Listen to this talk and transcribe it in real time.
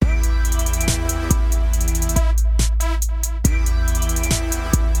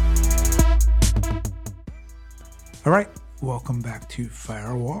Welcome back to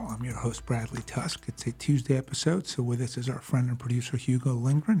Firewall. I'm your host, Bradley Tusk. It's a Tuesday episode, so with us is our friend and producer, Hugo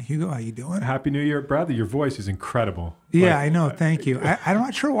Lindgren. Hugo, how you doing? Happy New Year, Bradley. Your voice is incredible. Yeah, I know. Thank you. I'm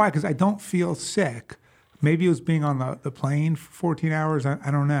not sure why, because I don't feel sick. Maybe it was being on the plane for 14 hours.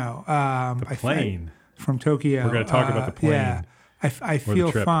 I don't know. The plane? From Tokyo. We're going to talk about the plane. Yeah, I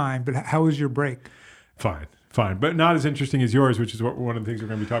feel fine, but how was your break? Fine, but not as interesting as yours, which is one of the things we're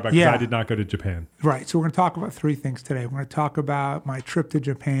going to be talking about, because I did not go to Japan. Right, so we're going to talk about three things today. We're going to talk about my trip to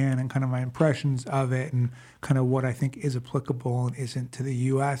Japan and kind of my impressions of it and kind of what I think is applicable and isn't to the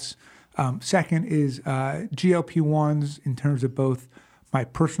U.S. Second is GLP-1s in terms of both my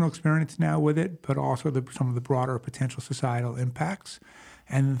personal experience now with it, but also some of the broader potential societal impacts.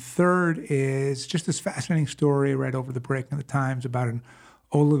 And third is just this fascinating story right over the break in the Times about an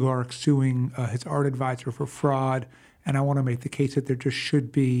oligarch suing his art advisor for fraud. And I want to make the case that there just should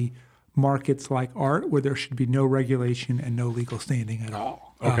be markets like art where there should be no regulation and no legal standing at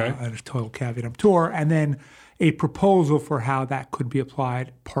all. Okay. And a total caveat emptor. And then a proposal for how that could be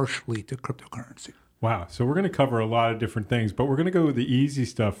applied partially to cryptocurrency. Wow. So we're going to cover a lot of different things, but we're going to go with the easy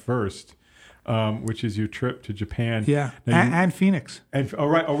stuff first, which is your trip to Japan. Yeah, and Phoenix. And you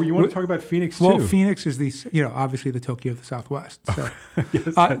want to talk about Phoenix too? Well, Phoenix is obviously the Tokyo of the Southwest. So,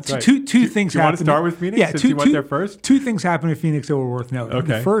 yes, that's right. Two things happen. Do you want to start with Phoenix since you went there first? Two things happen in Phoenix that were worth noting.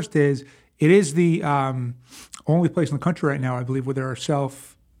 Okay. The first is it is the only place in the country right now, I believe, where there are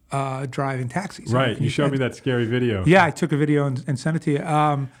self-driving taxis. Right. You showed me that scary video. Yeah, I took a video and sent it to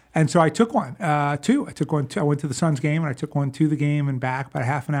you. And so I took one, too. I went to the Suns game, and I took one to the game and back, about a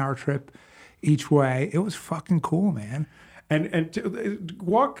half an hour trip each way. It was fucking cool, man. And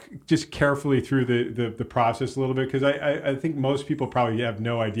walk just carefully through the process a little bit, because I think most people probably have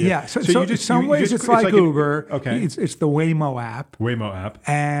no idea. Yeah, so in some ways it's like Uber. Okay. It's the Waymo app.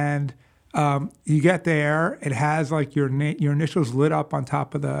 And you get there, it has like your initials lit up on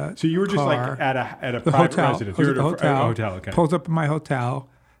top of the So you were just car. like at a private residence. You were at the hotel. Hotel, okay. Pulls up in my hotel.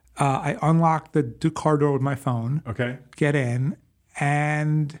 I unlock the car door with my phone. Okay. Get in,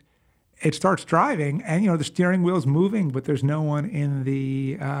 and it starts driving, and the steering wheel's moving, but there's no one in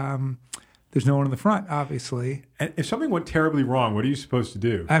the front, obviously. And if something went terribly wrong, what are you supposed to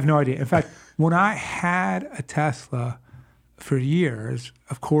do? I have no idea. In fact, when I had a Tesla for years,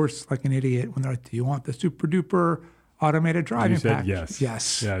 of course, like an idiot, when they're like, "Do you want the super duper automated driving package?" You said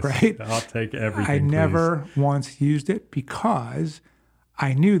yes. Yes. Right. I'll take everything. I never once used it because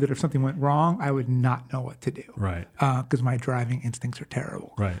I knew that if something went wrong, I would not know what to do. Right. Because my driving instincts are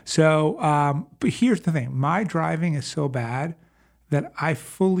terrible. Right. So, but here's the thing. My driving is so bad that I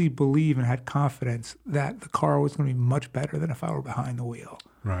fully believe and had confidence that the car was going to be much better than if I were behind the wheel.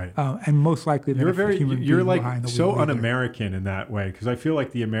 Right. And most likely than you're like behind the so wheel un-American in that way, because I feel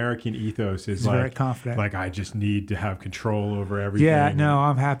like the American ethos is like, very confident. Like, I just need to have control over everything. Yeah, no,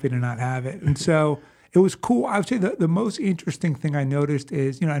 I'm happy to not have it. And so it was cool. I would say the most interesting thing I noticed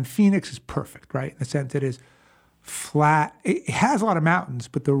is, and Phoenix is perfect, right? In the sense it is flat. It has a lot of mountains,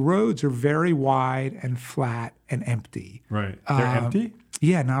 but the roads are very wide and flat and empty. Right. They're empty?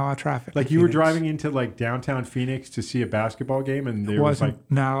 Yeah, not a lot of traffic. Like you were driving into like downtown Phoenix to see a basketball game, and there was like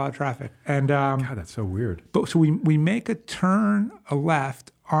not a lot of traffic. And God, that's so weird. But so we make a turn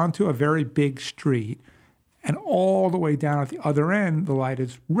left onto a very big street, and all the way down at the other end, the light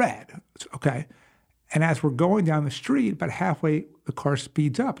is red. Okay. And as we're going down the street, about halfway, the car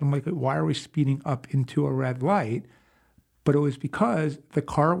speeds up. I'm like, why are we speeding up into a red light? But it was because the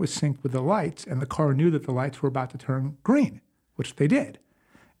car was synced with the lights, and the car knew that the lights were about to turn green, which they did.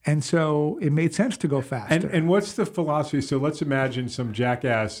 And so it made sense to go faster. And what's the philosophy? So let's imagine some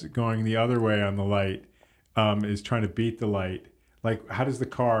jackass going the other way on the light is trying to beat the light. Like, how does the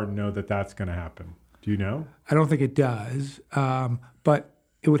car know that that's going to happen? Do you know? I don't think it does. But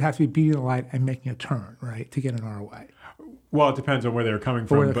it would have to be beating the light and making a turn, right, to get in our way. Well, it depends on where they're coming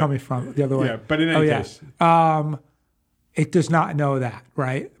from. Where they're coming from, the other way. Yeah, but in any case. It does not know that,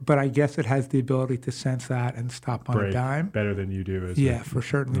 right? But I guess it has the ability to sense that and stop on a dime. Better than you do. For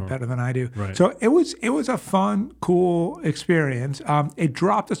certainly better than I do. Right. So it was a fun, cool experience. It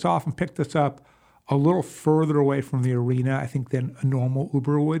dropped us off and picked us up a little further away from the arena, I think, than a normal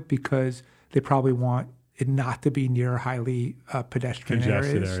Uber would, because they probably want it not to be near highly pedestrian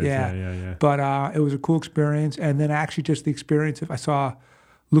areas. Yeah. But it was a cool experience. And then actually just the experience I saw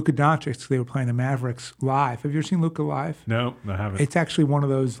Luka Doncic, they were playing the Mavericks live. Have you ever seen Luka live? No, I haven't. It's actually one of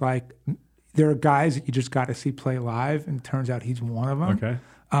those, like, there are guys that you just got to see play live, and it turns out he's one of them. Okay.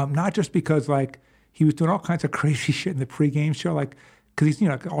 Not just because, like, he was doing all kinds of crazy shit in the pregame show, like, because he's,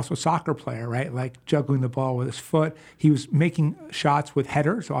 also a soccer player, right? Like, juggling the ball with his foot. He was making shots with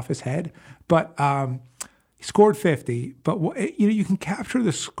headers off his head. But He scored 50, but you can capture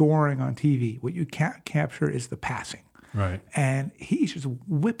the scoring on TV. What you can't capture is the passing. Right. And he's just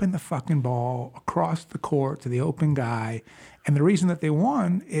whipping the fucking ball across the court to the open guy. And the reason that they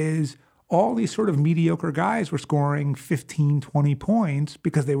won is all these sort of mediocre guys were scoring 15, 20 points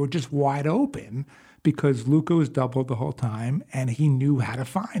because they were just wide open, because Luka was doubled the whole time and he knew how to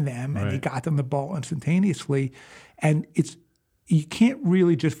find them and he got them the ball instantaneously. And you can't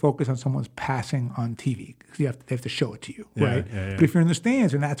really just focus on someone's passing on TV because they have to show it to you, right? Yeah. But if you're in the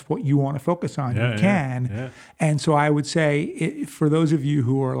stands and that's what you want to focus on, you can. Yeah. And so I would say, for those of you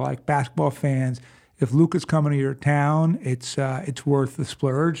who are like basketball fans, if Luka's coming to your town, it's worth the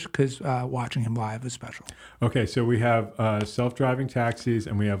splurge because watching him live is special. Okay, so we have self-driving taxis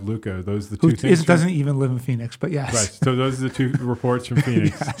and we have Luka. Those are the two things. Who doesn't even live in Phoenix, but yes. Right. So those are the two reports from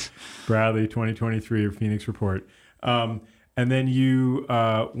Phoenix. Yes. Bradley 2023 Phoenix report. And then you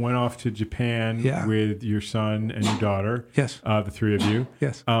went off to Japan with your son and your daughter. Yes. The three of you.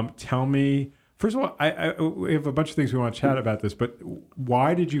 Yes. Tell me, first of all, we have a bunch of things we want to chat about this, but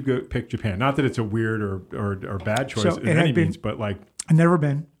why did you pick Japan? Not that it's a weird or bad choice in any means, but like. I've never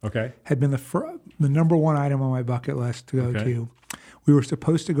been. Okay. Had been the number one item on my bucket list to go to. We were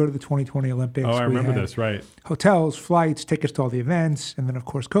supposed to go to the 2020 Olympics. Oh, I remember this, right. Hotels, flights, tickets to all the events, and then, of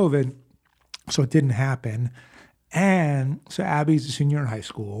course, COVID. So it didn't happen. And so Abby's a senior in high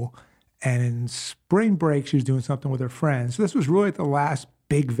school, and in spring break, she was doing something with her friends. So this was really the last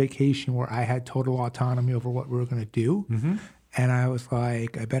big vacation where I had total autonomy over what we were going to do. Mm-hmm. And I was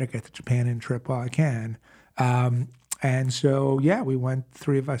like, I better get the Japan in trip while I can. And so, we went,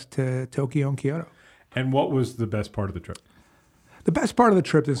 three of us, to Tokyo and Kyoto. And what was the best part of the trip? The best part of the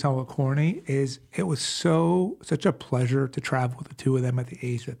trip, this sounds corny, is it was such a pleasure to travel with the two of them at the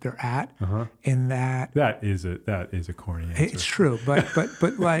age that they're at. In that is a corny answer. It's true, but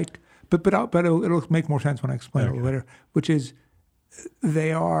it'll make more sense when I explain it later. Which is,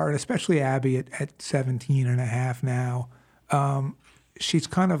 they are, especially Abby at 17 and a half now. She's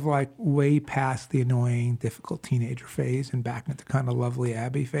kind of like way past the annoying, difficult teenager phase and back into kind of lovely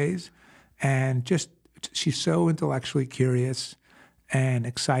Abby phase, and just she's so intellectually curious and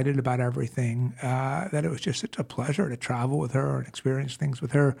excited about everything that it was just such a pleasure to travel with her and experience things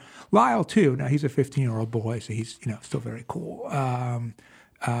with her. Lyle too. Now he's a 15-year-old boy, so he's still very cool.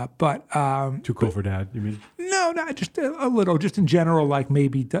 Too cool for dad, you mean? No, not just a little. Just in general, like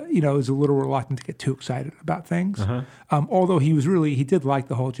maybe is a little reluctant to get too excited about things. Although he did like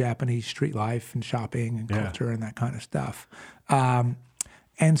the whole Japanese street life and shopping and culture and that kind of stuff.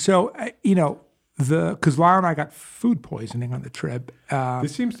 And so because Lyle and I got food poisoning on the trip.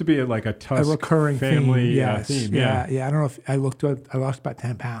 This seems to be a recurring family theme. Yes. Theme. Yeah. I don't know if I lost about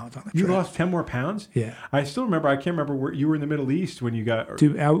 10 pounds on the trip. You lost 10 more pounds? Yeah. I still remember. I can't remember where you were in the Middle East when you got.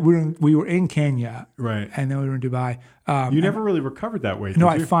 We were in Kenya, right? And then we were in Dubai. You never really recovered that weight. No,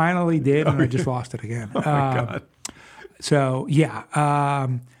 I finally did, and I just lost it again. Oh my God. So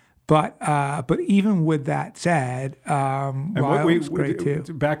But even with that said, Lyle was great too.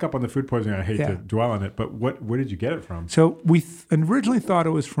 Back up on the food poisoning. I hate to dwell on it, but where did you get it from? So we originally thought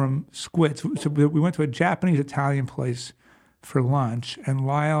it was from squid. So we went to a Japanese-Italian place for lunch, and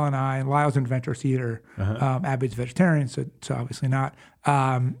Lyle's an adventurous eater. Abby's vegetarian, so obviously not.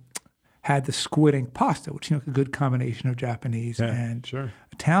 Had the squid ink pasta, which a good combination of Japanese and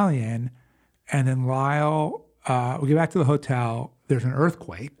Italian. And then Lyle, we get back to the hotel. There's an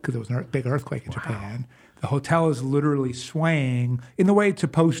earthquake because there was a big earthquake in Japan. The hotel is literally swaying in the way it's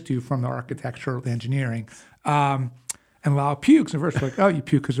supposed to from the architecture or the engineering. And Lyle pukes. And first, like, oh, you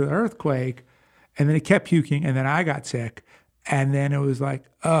puke because of the earthquake. And then he kept puking. And then I got sick. And then it was like,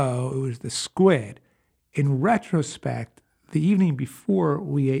 oh, it was the squid. In retrospect, the evening before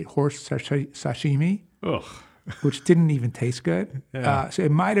we ate horse sashimi. Ugh. Which didn't even taste good. So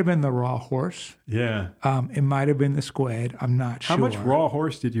it might have been the raw horse. Yeah. It might have been the squid. I'm not sure. How much raw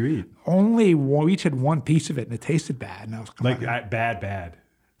horse did you eat? Only one. We each had one piece of it, and it tasted bad. And I was bad.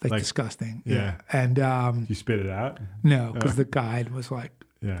 Like disgusting. Yeah. And you spit it out? No, because the guide was like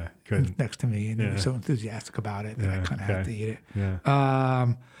next to me, and he was so enthusiastic about it that I kind of had to eat it.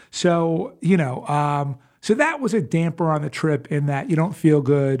 Yeah. So that was a damper on the trip in that you don't feel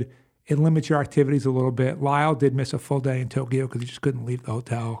good. It limits your activities a little bit. Lyle did miss a full day in Tokyo because he just couldn't leave the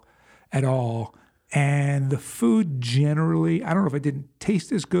hotel at all. And the food generally, I don't know if it didn't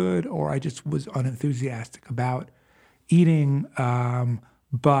taste as good or I just was unenthusiastic about eating.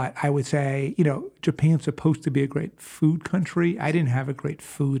 But I would say, Japan's supposed to be a great food country. I didn't have a great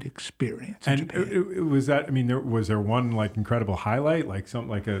food experience in Japan. Was that? I mean, was there one incredible highlight,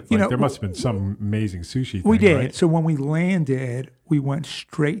 there must have been some amazing sushi thing, we did. Right? So when we landed, we went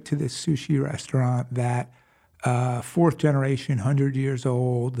straight to this sushi restaurant that fourth generation, 100 years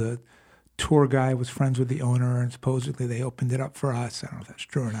old. The tour guide was friends with the owner, and supposedly they opened it up for us. I don't know if that's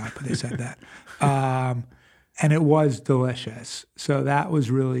true or not, but they said that. And it was delicious. So that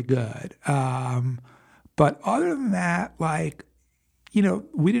was really good. But other than that, like,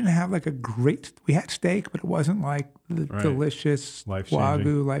 we didn't have like we had steak, but it wasn't like the delicious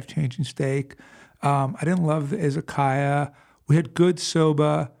Wagyu, life-changing steak. I didn't love the izakaya. We had good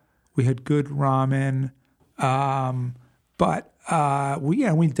soba. We had good ramen. But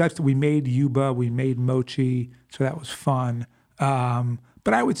we made yuba, we made mochi, so that was fun.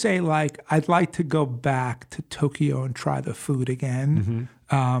 But I would say, like, I'd like to go back to Tokyo and try the food again,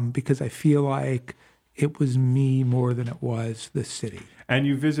 because I feel like it was me more than it was the city. And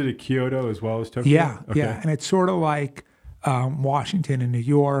you visited Kyoto as well as Tokyo? Yeah, yeah. And it's sort of like Washington and New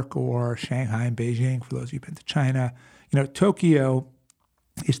York, or Shanghai and Beijing, for those of you who've been to China. Tokyo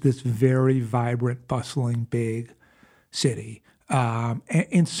is this very vibrant, bustling, big city. And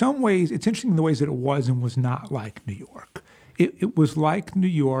in some ways, it's interesting the ways that it was and was not like New York. It was like New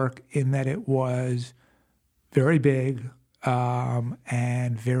York in that it was very big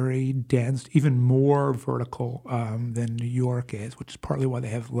and very dense, even more vertical than New York is, which is partly why they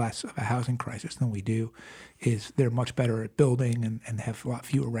have less of a housing crisis than we do, is they're much better at building and have a lot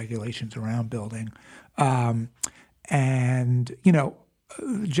fewer regulations around building.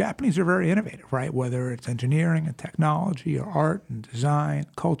 The Japanese are very innovative, right? Whether it's engineering and technology or art and design,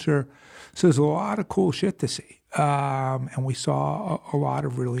 culture. So there's a lot of cool shit to see. And we saw a lot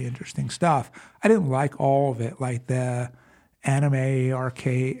of really interesting stuff. I didn't like all of it, like the anime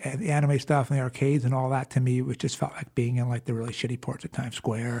arcade, the anime stuff in the arcades and all that. To me, it just felt like being in like the really shitty parts of Times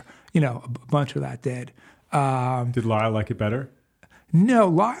Square. A bunch of that did. Did Lyle like it better? No,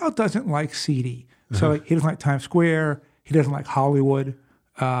 Lyle doesn't like seedy. So like, he doesn't like Times Square. He doesn't like Hollywood,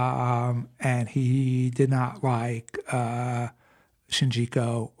 and he did not like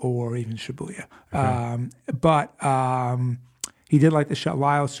Shinjuku or even Shibuya. Okay. But he did like the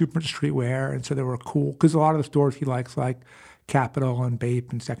Lyle super streetwear, and so they were cool because a lot of the stores he likes, like Capitol and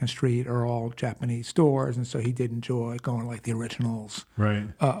Bape and Second Street, are all Japanese stores, and so he did enjoy going to like the originals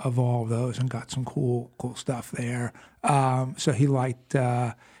of all of those and got some cool stuff there. So he liked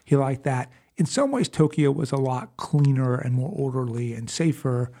that. In some ways, Tokyo was a lot cleaner and more orderly and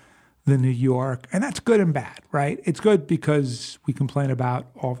safer than New York. And that's good and bad, right? It's good because we complain about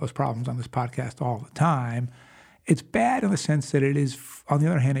all those problems on this podcast all the time. It's bad in the sense that it is, on the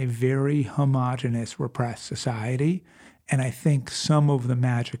other hand, a very homogenous, repressed society. And I think some of the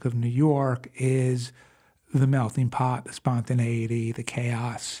magic of New York is the melting pot, the spontaneity, the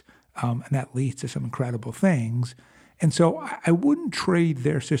chaos, and that leads to some incredible things. And so I wouldn't trade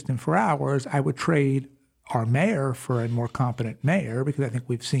their system for ours. I would trade our mayor for a more competent mayor, because I think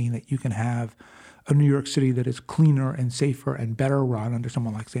we've seen that you can have a New York City that is cleaner and safer and better run under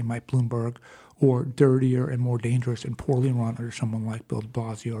someone like, say, Mike Bloomberg, or dirtier and more dangerous and poorly run under someone like Bill de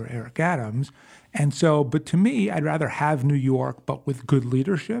Blasio or Eric Adams. And so, but to me, I'd rather have New York, but with good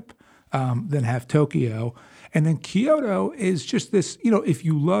leadership, than have Tokyo. And then Kyoto is just this, if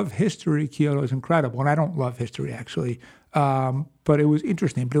you love history, Kyoto is incredible. And I don't love history, actually. But it was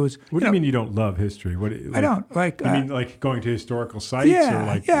interesting. But it was. What do you mean you don't love history? I don't like. You mean like going to historical sites? Yeah, or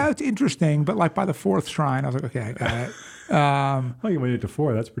like, yeah, it's interesting. But like by the fourth shrine, I was like, okay, I got it. You went into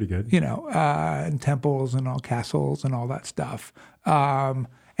 4. That's pretty good. And temples and all castles and all that stuff. And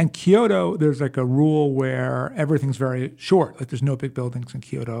Kyoto, there's like a rule where everything's very short. Like there's no big buildings in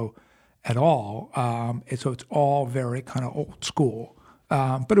Kyoto at all. And so it's all very kind of old school.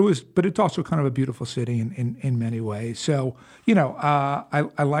 But it's also kind of a beautiful city in many ways. So,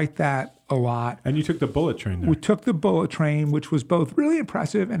 I like that a lot. And you took the bullet train there. We took the bullet train, which was both really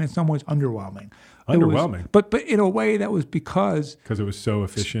impressive and in some ways underwhelming. Underwhelming. But in a way that was because it was so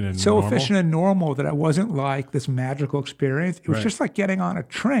efficient and so normal? Efficient and normal that it wasn't like this magical experience. It was just like getting on a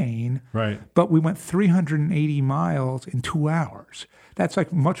train. Right. But we went 380 miles in 2 hours. That's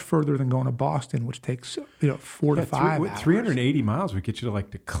like much further than going to Boston, which takes 4 to 5 hours. 380 miles would get you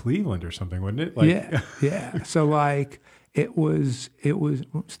to Cleveland or something, wouldn't it? Yeah. So it was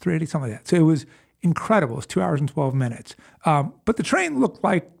 380, something like that. So it was incredible. It was 2 hours and 12 minutes. But the train looked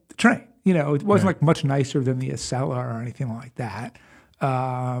like the train. It wasn't like much nicer than the Acela or anything like that.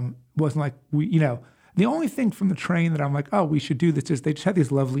 It wasn't like the only thing from the train that I'm like, oh, we should do this is they just had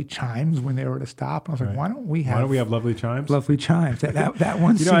these lovely chimes when they were to stop. And I was like, why don't we have lovely chimes? Lovely chimes. That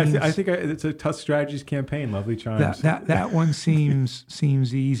one seems... I think it's a Tough Strategies campaign, lovely chimes. That one seems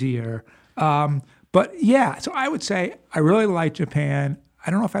easier. But yeah, so I would say I really like Japan. I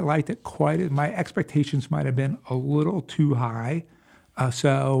don't know if I liked it quite as... My expectations might have been a little too high.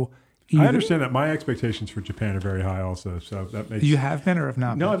 So... I understand that my expectations for Japan are very high also. So that makes... You have been or have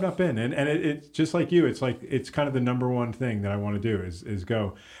not been? No, I've not been. And it's just like you. It's like, it's kind of the number one thing that I want to do is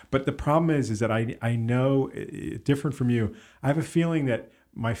go. But the problem is that I know, different from you, I have a feeling that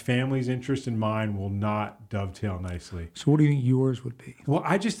my family's interest and mine will not dovetail nicely. So what do you think yours would be? Well,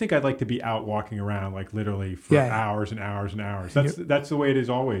 I just think I'd like to be out walking around, like literally for hours and hours and hours. That's the way it is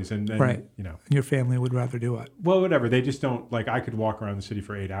always. And then, right. you know. And your family would rather do what? Well, whatever. They just don't, like, I could walk around the city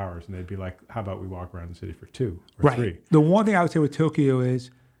for 8 hours and they'd be like, how about we walk around the city for 2 or 3? The one thing I would say with Tokyo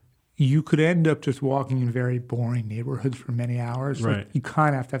is you could end up just walking in very boring neighborhoods for many hours. Right. Like, you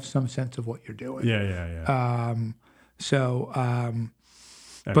kind of have some sense of what you're doing. Yeah.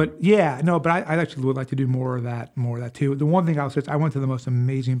 But I actually would like to do more of that too. The one thing I'll say is I went to the most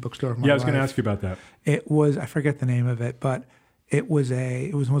amazing bookstore of my life. Yeah, I was going to ask you about that. It was, I forget the name of it, but it was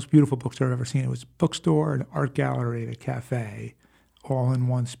the most beautiful bookstore I've ever seen. It was a bookstore, an art gallery, and a cafe, all in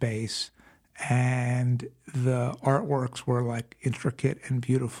one space. And the artworks were like intricate and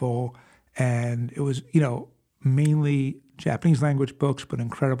beautiful. And it was, mainly Japanese language books, but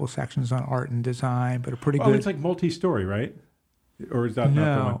incredible sections on art and design, but a pretty good. It's like multi-story, right? Or is that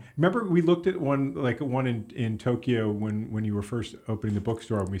not the one? Remember, we looked at one in Tokyo when you were first opening the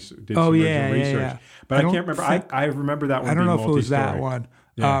bookstore, and we did some original research. Yeah. But I can't remember. I remember that one. I don't know if it was that one.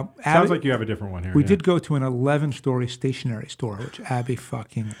 Yeah. Sounds like you have a different one here. We did go to an 11-story stationery store, which Abby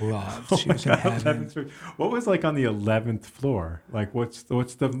fucking loved. She was in heaven. What was like on the 11th floor? Like, what's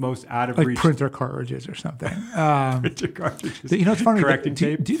the most out of like reach? Printer cartridges or something. Printer cartridges. It's funny. Correcting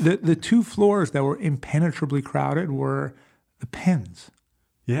tape. The 2 floors that were impenetrably crowded were the pens.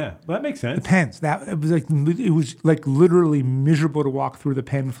 Yeah, well, that makes sense. The pens. It was like literally miserable to walk through the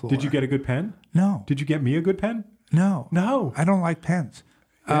pen floor. Did you get a good pen? No. Did you get me a good pen? No. I don't like pens.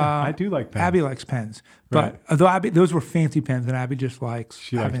 Yeah, I do like pens. Abby likes pens, but although those were fancy pens, and Abby just likes.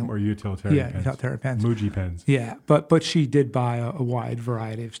 She likes more utilitarian pens. Utilitarian pens. Muji pens. Yeah, but she did buy a wide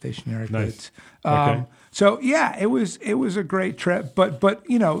variety of stationery goods. Okay. So yeah, it was a great trip. But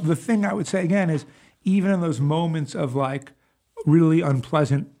the thing I would say again is even in those moments of like really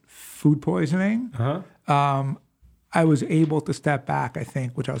unpleasant food poisoning, I was able to step back, I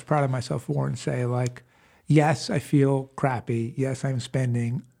think, which I was proud of myself for, and say like, yes, I feel crappy. Yes, I'm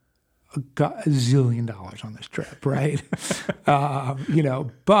spending a zillion dollars on this trip, right? But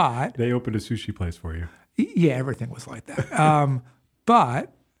they opened a sushi place for you. Yeah, everything was like that.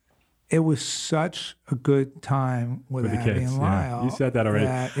 But it was such a good time with Abby the kids. and Lyle. Yeah. You said that already.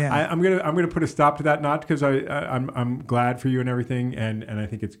 I'm gonna put a stop to that, not because I'm glad for you and everything, and I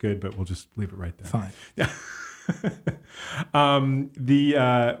think it's good, but we'll just leave it right there. Fine. Yeah.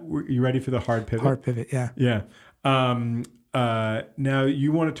 You ready for the hard pivot? Hard pivot, yeah. Yeah. Now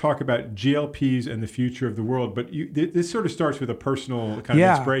you want to talk about GLPs and the future of the world, but this sort of starts with a personal kind of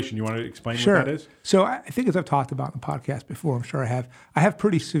inspiration. You want to explain what that is? So I think, as I've talked about in the podcast before, I'm sure I have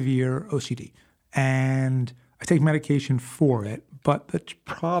pretty severe OCD, and I take medication for it. But the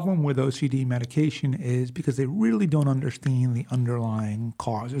problem with OCD medication is, because they really don't understand the underlying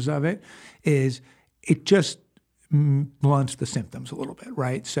causes of it, is it just blunts the symptoms a little bit,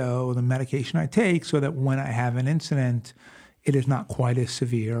 right? So the medication I take so that when I have an incident, it is not quite as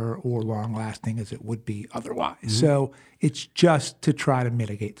severe or long-lasting as it would be otherwise. Mm-hmm. So it's just to try to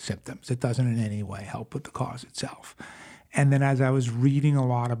mitigate the symptoms. It doesn't in any way help with the cause itself. And then as I was reading a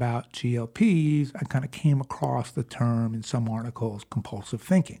lot about GLPs, I kind of came across the term in some articles, compulsive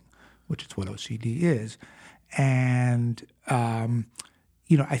thinking, which is what OCD is. And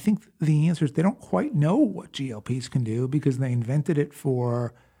I think the answer is they don't quite know what GLPs can do, because they invented it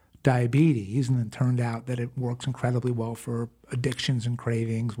for diabetes, and then turned out that it works incredibly well for addictions and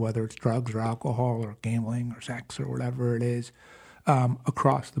cravings, whether it's drugs or alcohol or gambling or sex or whatever it is,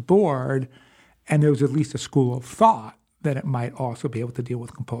 across the board. And there was at least a school of thought that it might also be able to deal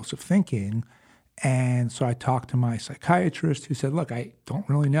with compulsive thinking. And so I talked to my psychiatrist, who said, look, I don't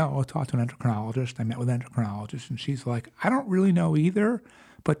really know. I talked to an endocrinologist. I met with an endocrinologist, and she's like, I don't really know either,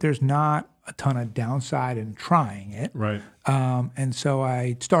 but there's not a ton of downside in trying it. Right. And so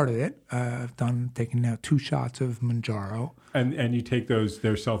I started it. I've taken now 2 shots of Mounjaro. And you take those,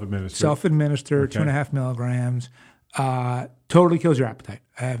 they're self-administered? Self-administered, 2.5 milligrams. Totally kills your appetite.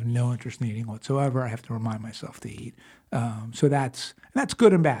 I have no interest in eating whatsoever. I have to remind myself to eat. So that's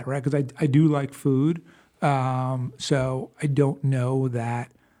good and bad, right? Because I do like food. So I don't know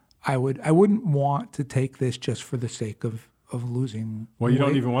that I wouldn't want to take this just for the sake of losing weight. You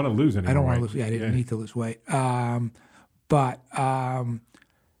don't even want to lose any weight. I don't want to lose. Yeah, I didn't need to lose weight. But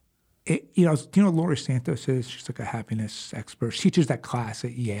Laurie Santos is, she's like a happiness expert. She teaches that class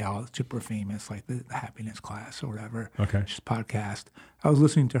at Yale, super famous, like the happiness class or whatever. Okay. She's a podcast. I was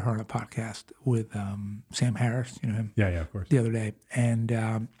listening to her on a podcast with Sam Harris, you know him? Yeah, of course. The other day.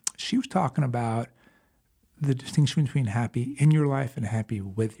 And she was talking about the distinction between happy in your life and happy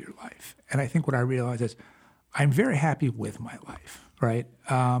with your life. And I think what I realized is I'm very happy with my life, right?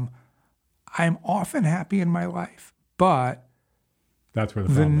 I'm often happy in my life, but that's where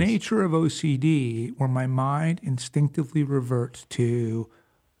the nature of OCD, where my mind instinctively reverts to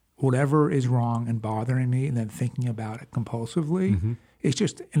whatever is wrong and bothering me and then thinking about it compulsively, it's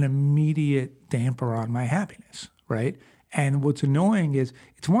just an immediate damper on my happiness, right? And what's annoying is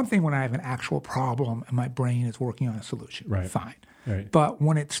it's one thing when I have an actual problem and my brain is working on a solution. Right. Fine. Right. But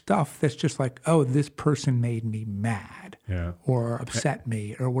when it's stuff that's just like, oh, this person made me mad or upset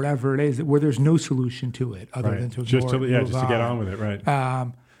me or whatever it is, where there's no solution to it other than to ignore it, just to get on with it,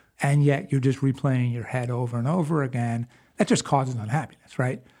 right. And yet you're just replaying your head over and over again. That just causes unhappiness,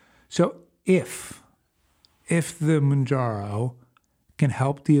 right? So if the Mounjaro can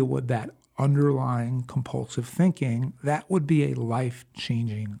help deal with that underlying compulsive thinking, that would be a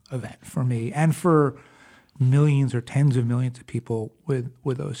life-changing event for me and for millions or tens of millions of people with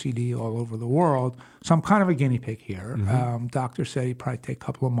OCD all over the world. So I'm kind of a guinea pig here. Doctor said he'd probably take a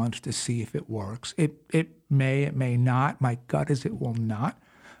couple of months to see if it works. It may, it may not. My gut is it will not.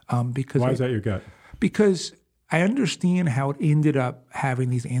 Because why is that your gut? Because I understand how it ended up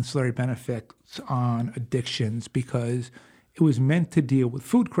having these ancillary benefits on addictions because it was meant to deal with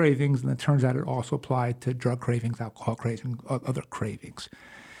food cravings, and it turns out it also applied to drug cravings, alcohol cravings, other cravings.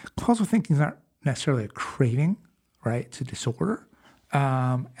 Compulsive thinking is not necessarily a craving, right? It's a disorder.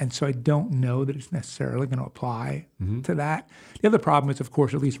 And so I don't know that it's necessarily going to apply to that. The other problem is, of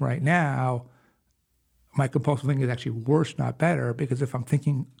course, at least right now, my compulsive thinking is actually worse, not better, because if I'm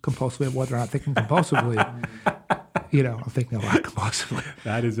thinking compulsively, whether I'm thinking compulsively, I'm thinking a lot compulsively.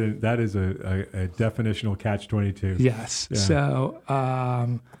 That is a definitional catch-22. Yes. Yeah.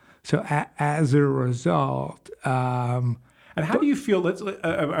 So as a result, and how do you feel?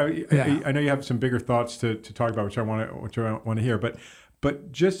 I know you have some bigger thoughts to talk about, which I want to hear.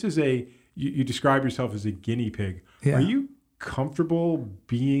 But just as you describe yourself as a guinea pig. Yeah. Are you comfortable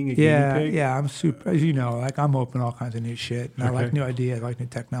being a guinea pig? Yeah, I'm super. As you know, like I'm open to all kinds of new shit, and I like new ideas, I like new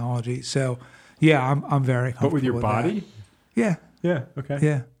technology. So, yeah, I'm very comfortable. But with your body? That. Yeah. Okay.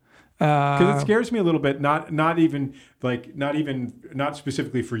 Yeah. Because it scares me a little bit. Not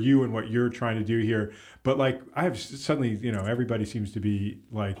specifically for you and what you're trying to do here, but like I have suddenly, everybody seems to be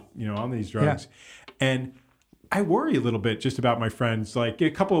like, on these drugs, and I worry a little bit just about my friends. Like a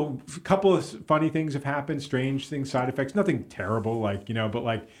couple of funny things have happened, strange things, side effects, nothing terrible, but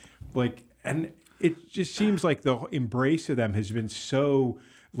like, and it just seems like the embrace of them has been so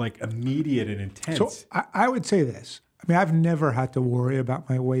like immediate and intense. So I would say this. I mean, I've never had to worry about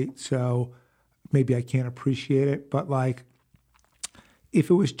my weight, so maybe I can't appreciate it. But like,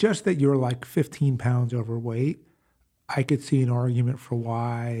 if it was just that you're like 15 pounds overweight, I could see an argument for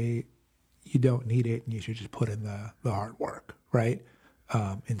why you don't need it and you should just put in the hard work, right?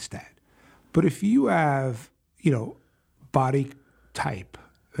 Instead. But if you have, body type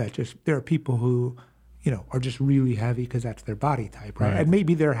that there are people who, are just really heavy because that's their body type, right? And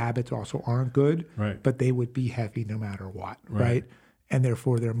maybe their habits also aren't good, but they would be heavy no matter what, right? And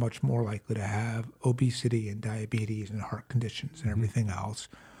therefore they're much more likely to have obesity and diabetes and heart conditions and everything else.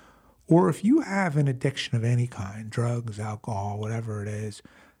 Or if you have an addiction of any kind, drugs, alcohol, whatever it is,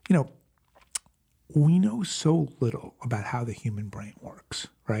 we know so little about how the human brain works,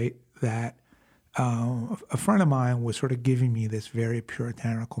 right? That a friend of mine was sort of giving me this very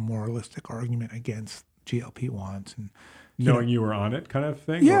puritanical, moralistic argument against GLP-1s. And knowing you were on it kind of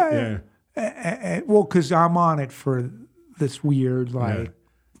thing? Yeah. Well, because I'm on it for this weird,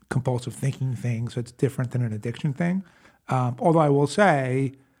 compulsive thinking thing, so it's different than an addiction thing. Although I will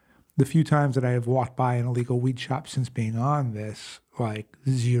say, the few times that I have walked by an illegal weed shop since being on this, like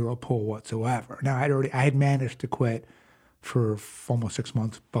zero pull whatsoever. Now, I had managed to quit for almost 6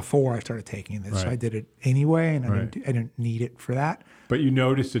 months before I started taking this. So I did it anyway, and I didn't need it for that. But you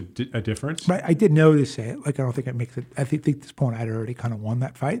noticed a difference? Right, I did notice it. Like, I don't think it makes it. I think at this point I'd already kind of won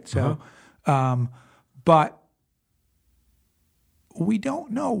that fight. So, but we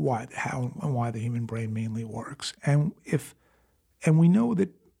don't know how and why the human brain mainly works, and we know that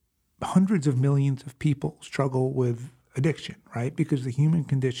hundreds of millions of people struggle with addiction, right? Because the human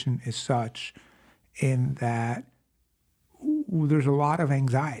condition is such in that there's a lot of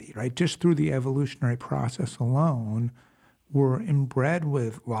anxiety, right? Just through the evolutionary process alone, were inbred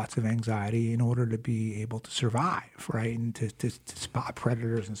with lots of anxiety in order to be able to survive, right? And to spot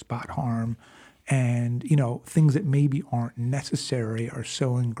predators and spot harm. And, things that maybe aren't necessary are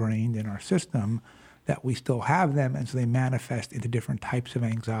so ingrained in our system that we still have them. And so they manifest into different types of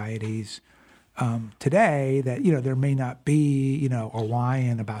anxieties today that, there may not be, a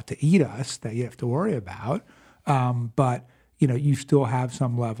lion about to eat us that you have to worry about. But, you still have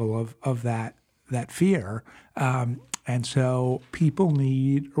some level of that fear. And so people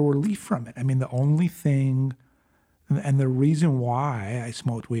need a relief from it. I mean, the only thing, and the reason why I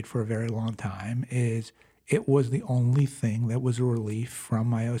smoked weed for a very long time is it was the only thing that was a relief from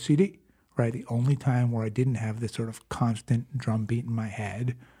my OCD, right? The only time where I didn't have this sort of constant drumbeat in my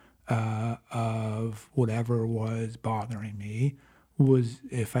head of whatever was bothering me was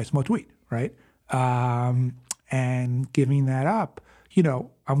if I smoked weed, right? And giving that up,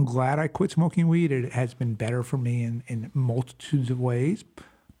 I'm glad I quit smoking weed. It has been better for me in multitudes of ways.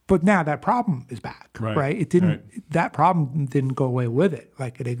 But now that problem is back, right? It didn't. Right. That problem didn't go away with it.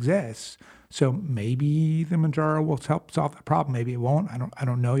 Like, it exists. So maybe the Mounjaro will help solve that problem. Maybe it won't. I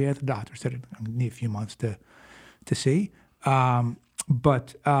don't know yet. The doctor said it need a few months to see.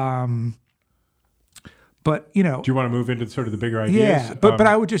 But do you want to move into sort of the bigger ideas? Yeah. But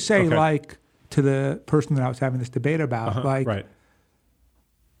I would just say, like, to the person that I was having this debate about, right.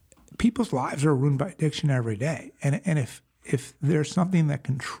 People's lives are ruined by addiction every day. And if there's something that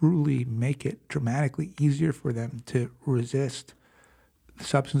can truly make it dramatically easier for them to resist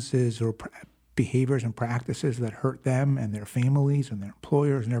substances or behaviors and practices that hurt them and their families and their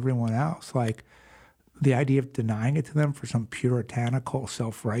employers and everyone else, like, the idea of denying it to them for some puritanical,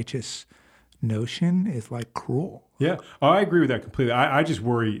 self-righteous notion is, like, cruel. Yeah, I agree with that completely. I just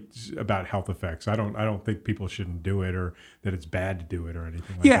worry about health effects. I don't think people shouldn't do it or that it's bad to do it or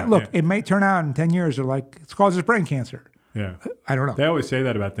anything like that. Yeah, look, it may turn out in 10 years they're like, it causes brain cancer. Yeah. I don't know. They always say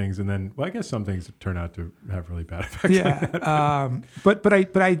that about things, and then, I guess some things turn out to have really bad effects. Yeah. Like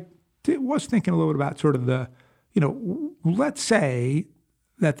that. But I was thinking a little bit about sort of the, let's say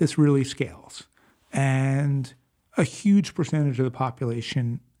that this really scales and a huge percentage of the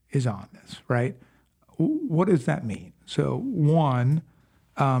population is on this, right? What does that mean? So, one,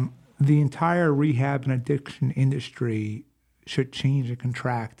 the entire rehab and addiction industry should change and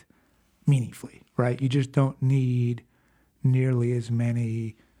contract meaningfully, right? You just don't need nearly as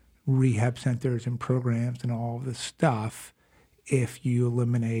many rehab centers and programs and all of this stuff if you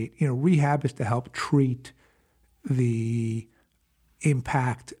eliminate, rehab is to help treat the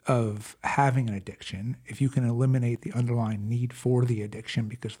impact of having an addiction. If you can eliminate the underlying need for the addiction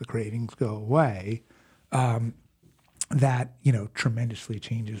because the cravings go away, that, tremendously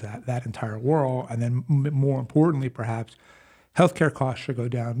changes that entire world. And then more importantly, perhaps, healthcare costs should go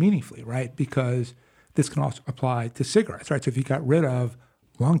down meaningfully, right? Because this can also apply to cigarettes, right? So if you got rid of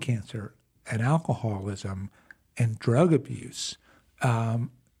lung cancer and alcoholism and drug abuse,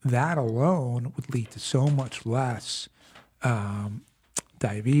 that alone would lead to so much less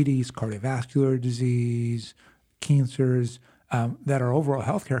diabetes, cardiovascular disease, cancers, that our overall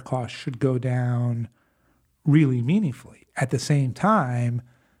healthcare costs should go down really meaningfully. At the same time,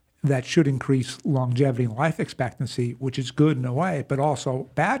 that should increase longevity and life expectancy, which is good in a way, but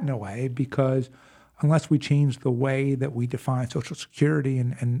also bad in a way, because unless we change the way that we define Social Security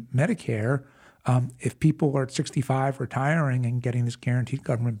and Medicare, if people are at 65 retiring and getting this guaranteed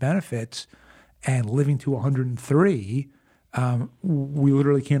government benefits and living to 103, we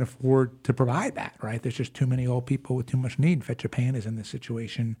literally can't afford to provide that, right? There's just too many old people with too much need. In fact, Japan is in this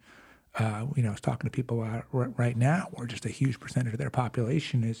situation. I was talking to people right now where just a huge percentage of their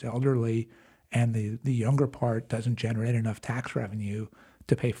population is elderly, and the younger part doesn't generate enough tax revenue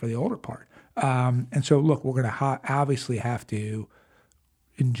to pay for the older part. And so, look, we're going to obviously have to,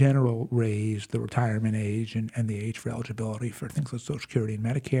 in general, raise the retirement age and the age for eligibility for things like Social Security and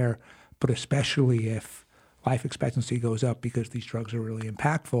Medicare, but especially if life expectancy goes up because these drugs are really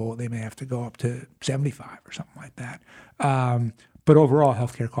impactful, they may have to go up to 75 or something like that. But overall,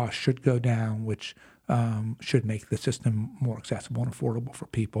 healthcare costs should go down, which should make the system more accessible and affordable for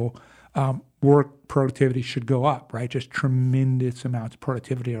people. Work productivity should go up, right? Just tremendous amounts of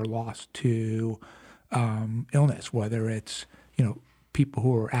productivity are lost to illness, whether it's, people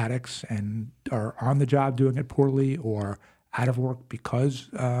who are addicts and are on the job doing it poorly, or out of work because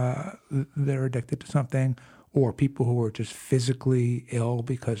they're addicted to something, or people who are just physically ill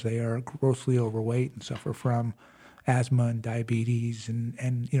because they are grossly overweight and suffer from asthma and diabetes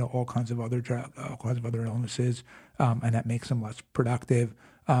and all kinds of other illnesses, and that makes them less productive.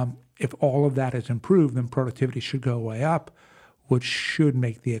 If all of that is improved, then productivity should go way up, which should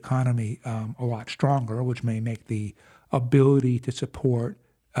make the economy a lot stronger, which may make the ability to support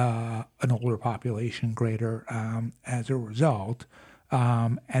an older population greater as a result.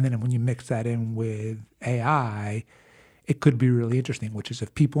 And then when you mix that in with AI, it could be really interesting, which is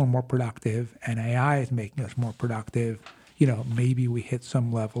if people are more productive and AI is making us more productive, maybe we hit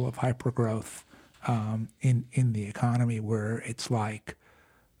some level of hypergrowth in the economy where it's like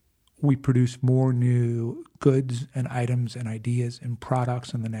we produce more new goods and items and ideas and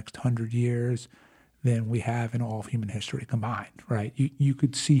products in the next 100 years than we have in all of human history combined, right? You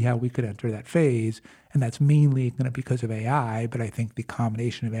could see how we could enter that phase, and that's mainly going to be because of AI, but I think the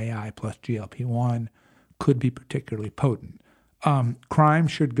combination of AI plus GLP-1 could be particularly potent. Crime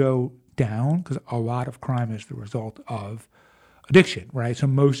should go down because a lot of crime is the result of addiction, right? So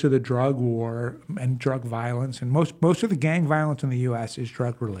most of the drug war and drug violence and most of the gang violence in the U.S. is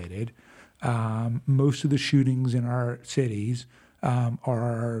drug related. Most of the shootings in our cities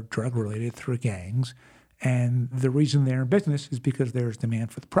are drug related through gangs. And the reason they're in business is because there's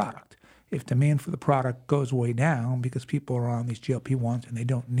demand for the product. If demand for the product goes way down because people are on these GLP-1s and they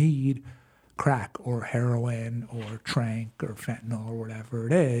don't need crack or heroin or trank or fentanyl or whatever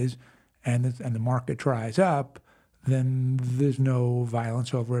it is, and the market dries up, then there's no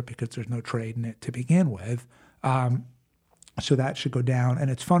violence over it because there's no trade in it to begin with. So that should go down. And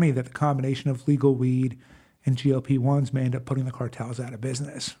it's funny that the combination of legal weed and GLP-1s may end up putting the cartels out of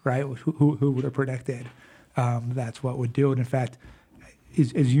business, right? Who would have predicted that's what would do it? In fact,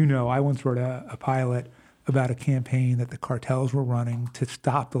 as you know, I once wrote a pilot about a campaign that the cartels were running to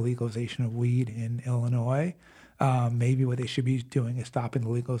stop the legalization of weed in Illinois. Maybe what they should be doing is stopping the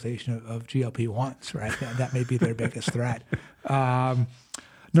legalization of GLP-1s, right? That may be their biggest threat.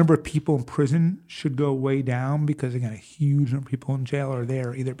 Number of people in prison should go way down because, again, a huge number of people in jail are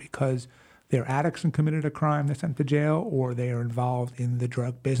there either because they're addicts and committed a crime, they're sent to jail, or they are involved in the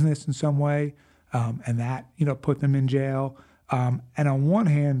drug business in some way, and that, put them in jail. And on one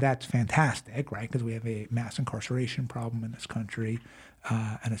hand, that's fantastic, right? Because we have a mass incarceration problem in this country.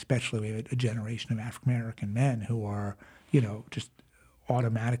 And especially we have a generation of African-American men who are, just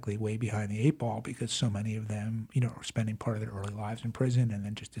automatically way behind the eight ball because so many of them, are spending part of their early lives in prison and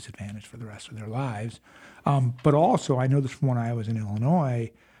then just disadvantaged for the rest of their lives. But also, I know this from when I was in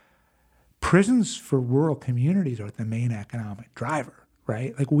Illinois, prisons for rural communities are the main economic driver,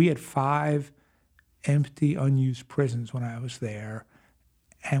 right? Like we had 5 empty, unused prisons when I was there,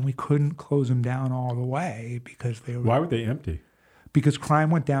 and we couldn't close them down all the way because they were... Why were they empty? Because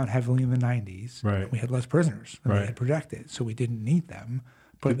crime went down heavily in the 90s. Right. And we had less prisoners than they had projected, so we didn't need them.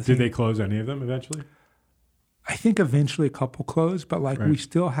 But did they close any of them eventually? I think eventually a couple closed, but we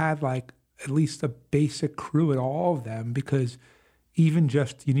still had at least a basic crew at all of them because even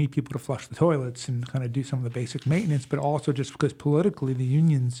just you need people to flush the toilets and kind of do some of the basic maintenance, but also just because politically the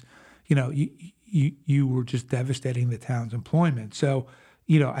unions, you were just devastating the town's employment. So,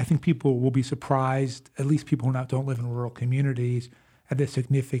 I think people will be surprised, at least people who don't live in rural communities, at the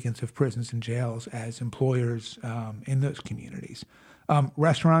significance of prisons and jails as employers in those communities.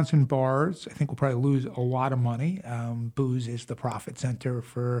 Restaurants and bars, I think, will probably lose a lot of money. Booze is the profit center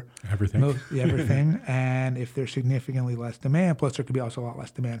for everything. And if there's significantly less demand, plus there could be also a lot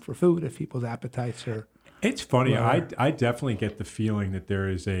less demand for food if people's appetites are... It's funny. I definitely get the feeling that there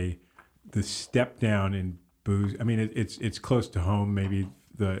is the step down in booze. I mean, it's close to home. Maybe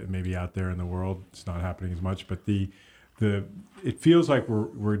out there in the world it's not happening as much, but it feels like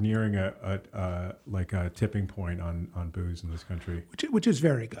we're nearing a tipping point on booze in this country, which is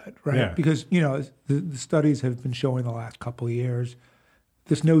very good, right? Yeah. Because the studies have been showing the last couple of years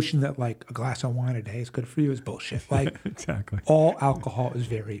this notion that a glass of wine a day is good for you is bullshit. Exactly. All alcohol is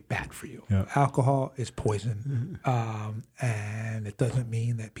very bad for you. Yeah. Alcohol is poison, and it doesn't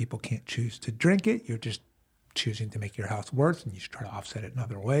mean that people can't choose to drink it. You're just choosing to make your house worse, and you should try to offset it in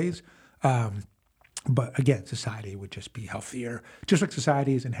other ways. But again, society would just be healthier. Just like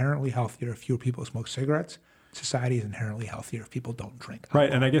society is inherently healthier if fewer people smoke cigarettes, society is inherently healthier if people don't drink alcohol.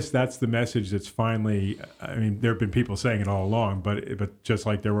 Right, and I guess that's the message that's finally, I mean, there have been people saying it all along, but just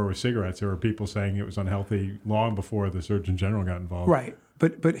like there were with cigarettes, there were people saying it was unhealthy long before the Surgeon General got involved. Right,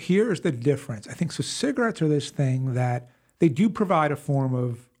 but here's the difference. I think so cigarettes are this thing that they do provide a form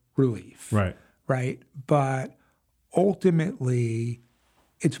of relief. Right, but ultimately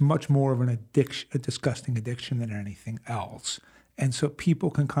it's much more of an addiction, a disgusting addiction than anything else. And so people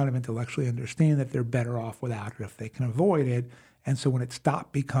can kind of intellectually understand that they're better off without it if they can avoid it. And so when it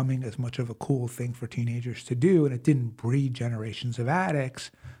stopped becoming as much of a cool thing for teenagers to do, and it didn't breed generations of addicts,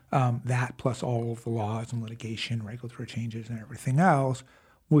 that plus all of the laws and litigation, regulatory changes and everything else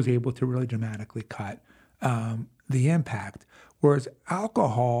was able to really dramatically cut the impact. Whereas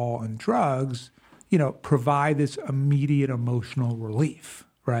alcohol and drugs, provide this immediate emotional relief,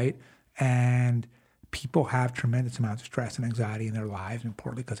 right? And people have tremendous amounts of stress and anxiety in their lives, and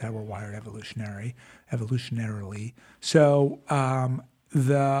partly because how we're wired evolutionarily. So I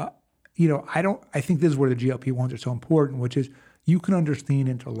think this is where the GLP-1s are so important, which is you can understand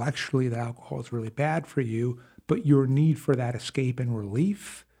intellectually that alcohol is really bad for you, but your need for that escape and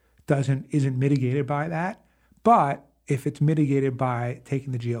relief isn't mitigated by that. But if it's mitigated by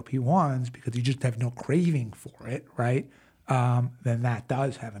taking the GLP-1s because you just have no craving for it, right, then that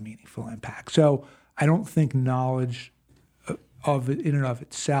does have a meaningful impact. So I don't think knowledge of it in and of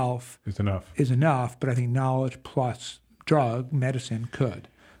itself is enough, but I think knowledge plus medicine could.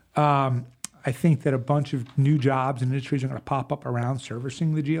 I think that a bunch of new jobs and industries are going to pop up around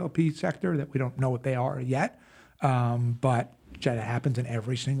servicing the GLP sector that we don't know what they are yet, but that happens in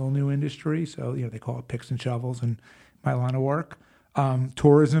every single new industry. So, they call it picks and shovels in my line of work.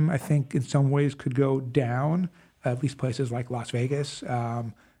 Tourism, I think, in some ways could go down, at least places like Las Vegas.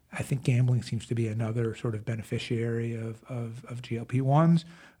 I think gambling seems to be another sort of beneficiary of GLP-1s.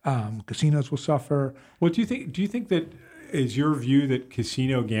 Casinos will suffer. Well, do you think that is your view that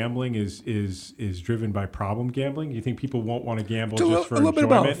casino gambling is driven by problem gambling? Do you think people won't want to gamble just for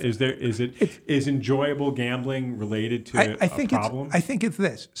enjoyment? Is enjoyable gambling related to a problem? I think it's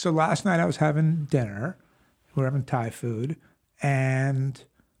this. So last night I was having dinner. We were having Thai food, and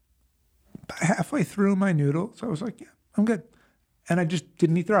about halfway through my noodles, I was like, "Yeah, I'm good," and I just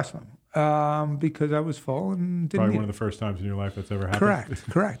didn't eat the rest of them because I was full and didn't. Probably one of the first times in your life that's ever happened.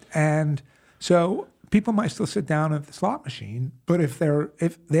 Correct. And so people might still sit down at the slot machine, but if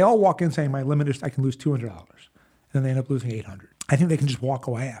they all walk in saying my limit is I can lose $200, and then they end up losing $800, I think they can just walk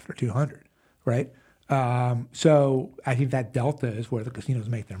away after $200, right? So I think that delta is where the casinos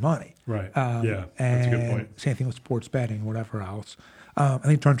make their money. Right. Yeah, that's a good point. Same thing with sports betting, whatever else. I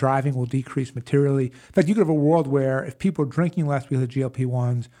think drunk driving will decrease materially. In fact, you could have a world where if people are drinking less because of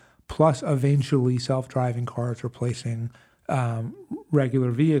GLP-1s, plus eventually self-driving cars replacing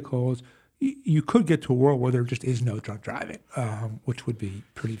regular vehicles, you could get to a world where there just is no drunk driving, which would be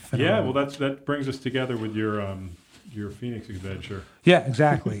pretty phenomenal. Yeah, well, that brings us together with your Phoenix adventure. Yeah,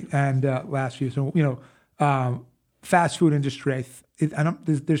 exactly. And last few, so fast food industry.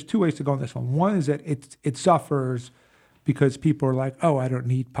 There's two ways to go on this one. One is that it suffers because people are like, oh, I don't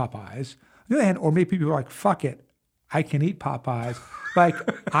need Popeyes. On the other hand, or maybe people are like, fuck it, I can eat Popeyes. Like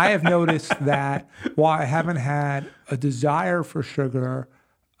I have noticed that while I haven't had a desire for sugar,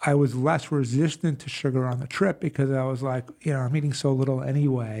 I was less resistant to sugar on the trip because I was like, I'm eating so little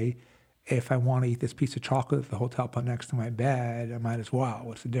anyway. If I want to eat this piece of chocolate that the hotel put next to my bed, I might as well.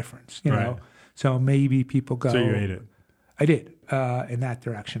 What's the difference? You know? So maybe people go. So you ate it. I did in that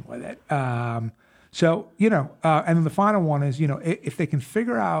direction with it. And then the final one is, if they can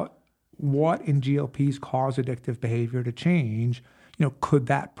figure out what in GLPs cause addictive behavior to change, could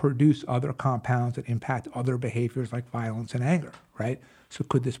that produce other compounds that impact other behaviors like violence and anger, right? So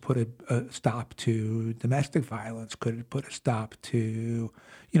could this put a stop to domestic violence? Could it put a stop to,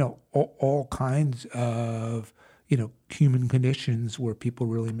 all kinds of, human conditions where people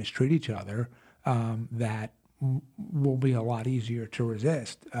really mistreat each other that will be a lot easier to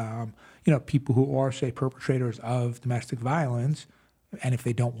resist. People who are, say, perpetrators of domestic violence, and if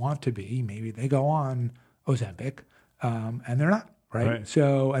they don't want to be, maybe they go on Ozempic, and they're not, right?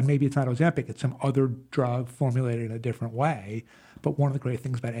 So, and maybe it's not Ozempic, it's some other drug formulated in a different way. But one of the great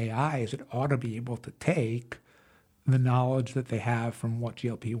things about AI is it ought to be able to take the knowledge that they have from what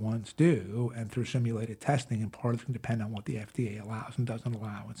GLP-1s do and through simulated testing, and part of it can depend on what the FDA allows and doesn't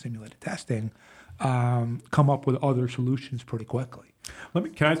allow in simulated testing, come up with other solutions pretty quickly.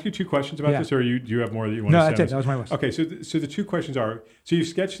 Can I ask you two questions about this, or do you have more that you want to say? No, that's it. That was my list. Okay, so the two questions are, so you've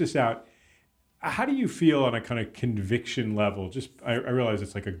sketched this out. How do you feel on a kind of conviction level? Just, I realize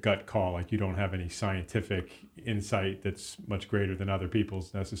it's like a gut call, like you don't have any scientific insight that's much greater than other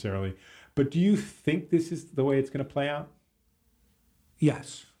people's necessarily. But do you think this is the way it's going to play out?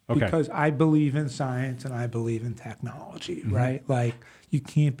 Yes. Okay. Because I believe in science and I believe in technology, right? Like you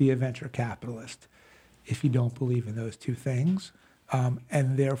can't be a venture capitalist if you don't believe in those two things.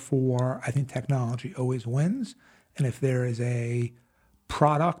 And therefore, I think technology always wins. And if there is a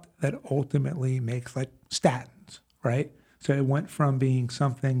product that ultimately makes, like statins, right? So it went from being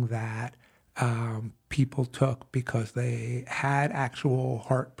something that people took because they had actual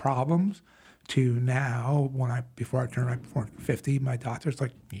heart problems to now, before I turn 50, my doctor's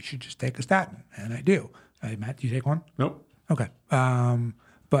like, you should just take a statin, and I do. Matt, do you take one? Nope. Okay.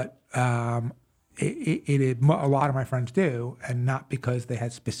 But a lot of my friends do, and not because they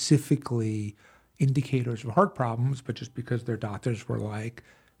had specifically indicators of heart problems, but just because their doctors were like,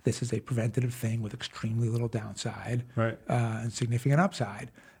 this is a preventative thing with extremely little downside Right. and significant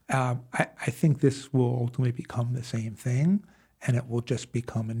upside. I think this will ultimately become the same thing, and it will just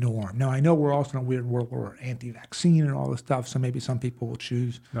become a norm. Now, I know we're also in a weird world where we're anti-vaccine and all this stuff, so maybe some people will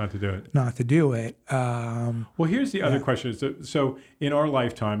choose Not to do it. not to do it. Well, here's the other question. So in our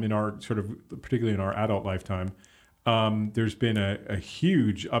lifetime, in our sort of, particularly in our adult lifetime, there's been a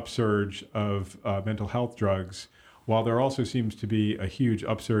huge upsurge of mental health drugs, while there also seems to be a huge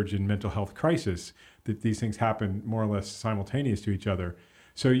upsurge in mental health crisis, that these things happen more or less simultaneous to each other.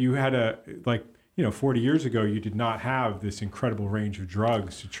 So you had 40 years ago, you did not have this incredible range of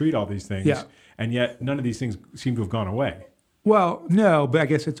drugs to treat all these things. Yeah. And yet none of these things seem to have gone away. Well, no, but I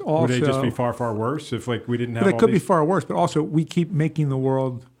guess it's also... Would they just be far, far worse if we didn't have But it all could be these? far worse, but also we keep making the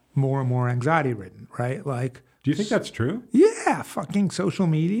world more and more anxiety-ridden, right? Like, Do you think that's true? yeah, fucking social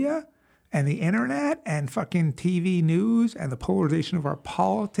media and the internet and fucking TV news and the polarization of our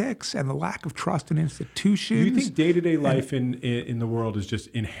politics and the lack of trust in institutions. Do you think day-to-day life in the world is just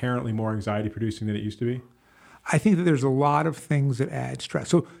inherently more anxiety-producing than it used to be? I think that there's a lot of things that add stress.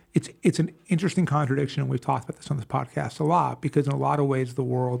 So it's an interesting contradiction, and we've talked about this on this podcast a lot, because in a lot of ways the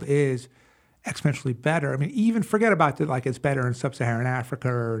world is exponentially better. I mean, even forget about that, like it's better in sub-Saharan Africa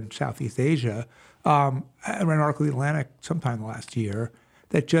or in Southeast Asia. I read an article in The Atlantic sometime last year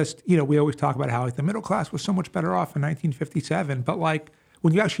that just, we always talk about how like the middle class was so much better off in 1957, but like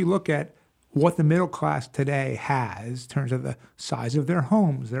when you actually look at what the middle class today has in terms of the size of their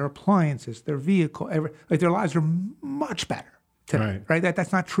homes, their appliances, their vehicle, their lives are much better today, right?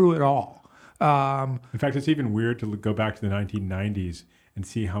 That's not true at all. In fact, it's even weird to go back to the 1990s and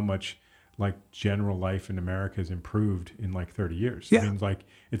see how much like general life in America has improved in like 30 years. Yeah. I mean, like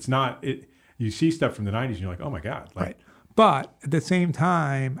you see stuff from the 90s and you're like, oh my God. Like, right. But at the same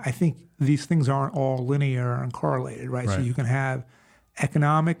time, I think these things aren't all linear and correlated, right? So you can have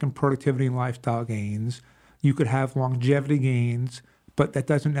economic and productivity and lifestyle gains. You could have longevity gains, but that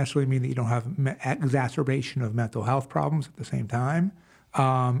doesn't necessarily mean that you don't have exacerbation of mental health problems at the same time.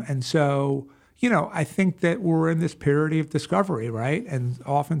 And so, I think that we're in this period of discovery, right? And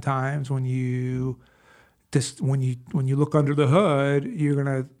oftentimes when you look under the hood, you're going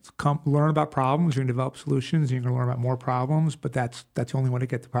to learn about problems, you're going to develop solutions, you're going to learn about more problems, but that's the only way to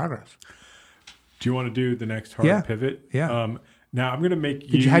get to progress. Do you want to do the next hard pivot? Yeah. Now I'm going to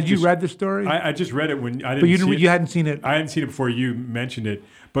make you... Had you read the story? I just read it when I didn't But see it. you hadn't seen it? I hadn't seen it before you mentioned it.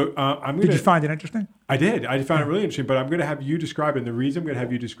 But I'm going to... Did you find it interesting? I did. I found it really interesting, but I'm going to have you describe it. And the reason I'm going to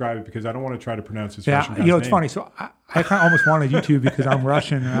have you describe it because I don't want to try to pronounce this Russian guy's name. It's funny. So I kind of almost wanted you to because I'm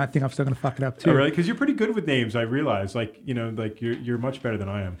Russian and I think I'm still going to fuck it up too. Oh, really? Because you're pretty good with names, I realize. You're much better than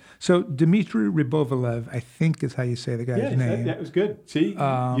I am. So Dmitry Rybolovlev, I think is how you say the guy's name. Yeah, that was good. See?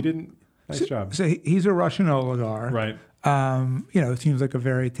 You didn't... Nice job. So he's a Russian oligarch. Right. It seems like a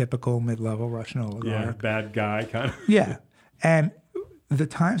very typical mid-level Russian oligarch. Yeah, bad guy kind of. Yeah. And the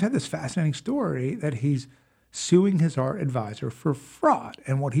Times had this fascinating story that he's suing his art advisor for fraud.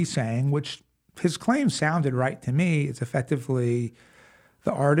 And what he's saying, which his claim sounded right to me, is effectively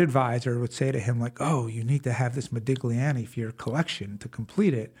the art advisor would say to him like, oh, you need to have this Modigliani for your collection to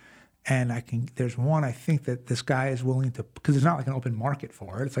complete it. And there's one, I think that this guy is willing to, because there's not like an open market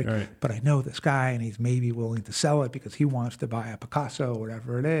for it. It's like, but I know this guy and he's maybe willing to sell it because he wants to buy a Picasso or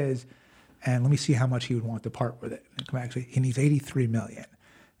whatever it is. And let me see how much he would want to part with it. Actually, he needs $83 million.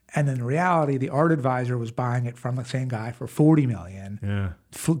 And then in reality, the art advisor was buying it from the same guy for $40 million,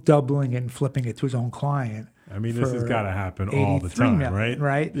 doubling it and flipping it to his own client. I mean, this has got to happen all the time, million,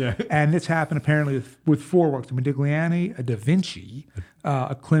 right? Yeah. And this happened apparently with four works: a Modigliani, a Da Vinci,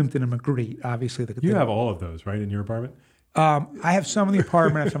 a Klimt, and a Magritte. Obviously, you have all of those, right, in your apartment? I have some in the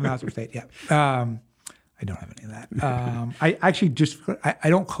apartment. I have some in the house state. Yeah. I don't have any of that. I actually I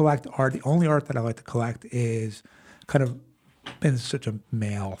don't collect art. The only art that I like to collect is kind of, and it's such a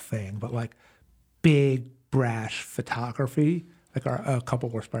male thing, but like big, brash photography. Like a couple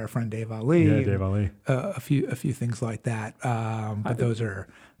works by our friend Dave Ali. Yeah, Dave Ali. A few things like that. But those are.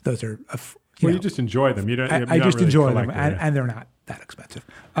 You just enjoy them. You don't. I just really enjoy them, and they're not that expensive.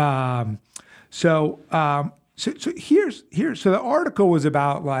 So here's the article was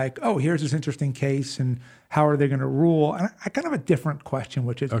about like, oh, here's this interesting case, and how are they going to rule? And I kind of have a different question,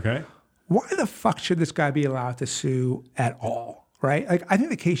 which is, why the fuck should this guy be allowed to sue at all? Right? Like, I think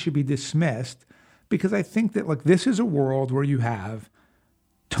the case should be dismissed. Because I think that like this is a world where you have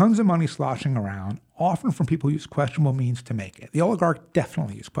tons of money sloshing around, often from people who use questionable means to make it. The oligarch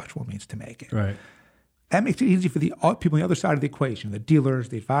definitely use questionable means to make it. Right. That makes it easy for the people on the other side of the equation, the dealers,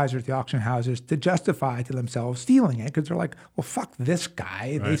 the advisors, the auction houses, to justify to themselves stealing it because they're like, well, fuck this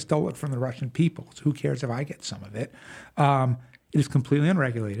guy. Right. They stole it from the Russian people. So who cares if I get some of it? It is completely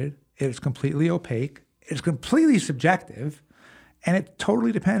unregulated. It is completely opaque. It is completely subjective. And it's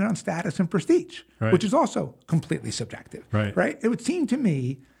totally dependent on status and prestige, Right. which is also completely subjective. Right. Right? It would seem to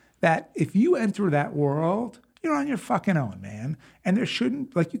me that if you enter that world, you're on your fucking own, man. And there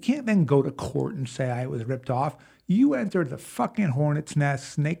shouldn't, like, you can't then go to court and say I was ripped off. You entered the fucking hornet's nest,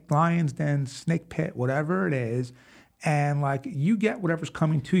 snake, lion's den, snake pit, whatever it is. And like, you get whatever's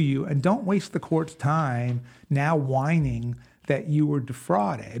coming to you, and don't waste the court's time now whining that you were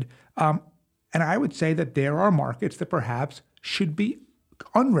defrauded. And I would say that there are markets that perhaps should be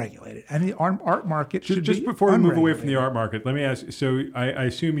unregulated, and the art market should just be before we move away from the unregulated. art market, let me ask. So I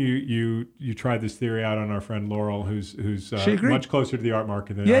assume you tried this theory out on our friend Laurel, who's She agreed. much closer to the art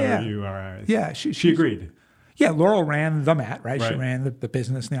market than Yeah. you are. Yeah, She she's- agreed. Yeah, Laurel ran the Met, right? She Right. ran the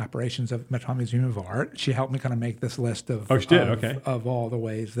business and the operations of Metropolitan Museum of Art. She helped me kind of make this list of Oh, she did? Okay. of all the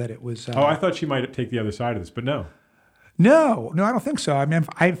ways that it was. Oh, I thought she might take the other side of this, but no. No, I don't think so. I mean,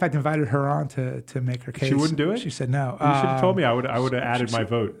 I in fact invited her on to make her case. She wouldn't do it? She said no. You should have told me. I would have added my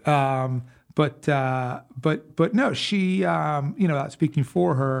vote. But no, she, speaking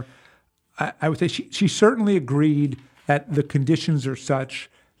for her, I would say she certainly agreed that the conditions are such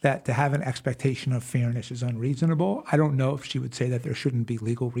that to have an expectation of fairness is unreasonable. I don't know if she would say that there shouldn't be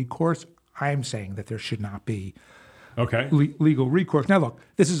legal recourse. I'm saying that there should not be Okay. legal recourse. Now, look,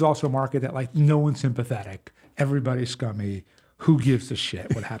 this is also a market that, like, no one's sympathetic. Everybody's scummy. Who gives a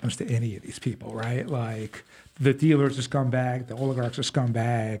shit what happens to any of these people, right? Like, the dealer's a scumbag, the oligarch's a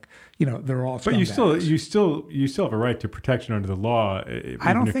scumbag. They're all scumbags. But you still have a right to protection under the law, even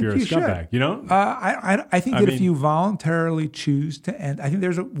I don't if think you're a you should. scumbag. You don't? I think I that if mean- you voluntarily choose to end, I think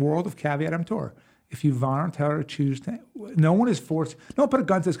there's a world of caveat emptor. If you voluntarily choose to, no one is forced. No one put a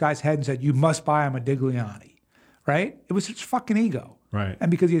gun to this guy's head and said, "You must buy him a Modigliani," right? It was his fucking ego, Right.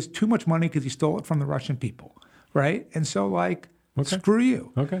 And because he has too much money because he stole it from the Russian people, right? And so, like, Okay. screw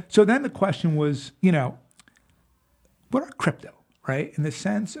you. Okay. So then the question was, what are crypto, right? In the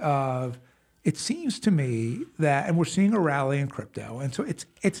sense of, it seems to me that, and we're seeing a rally in crypto, and so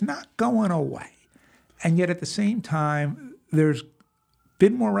it's not going away. And yet at the same time, there's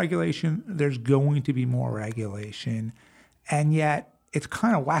been more regulation, there's going to be more regulation, and yet it's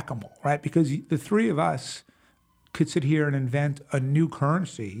kind of whack-a-mole, right? Because the three of us could sit here and invent a new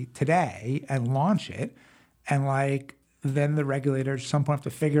currency today and launch it, and like, then the regulators at some point have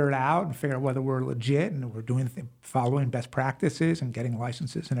to figure it out and figure out whether we're legit and we're following best practices and getting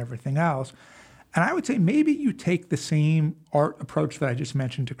licenses and everything else. And I would say maybe you take the same art approach that I just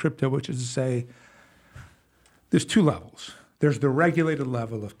mentioned to crypto, which is to say there's two levels. There's the regulated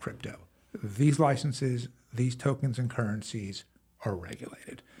level of crypto. These licenses, these tokens and currencies are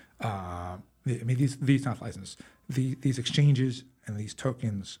regulated. These not licensed. These exchanges and these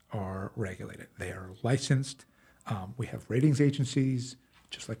tokens are regulated. They are licensed. We have ratings agencies,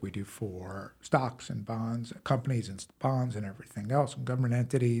 just like we do for stocks and bonds, companies and bonds and everything else, and government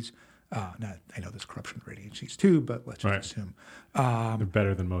entities. Now, I know there's corruption with rating agencies too, but let's just Right. assume They're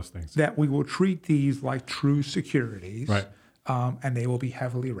better than most things. that we will treat these like true securities, Right. And they will be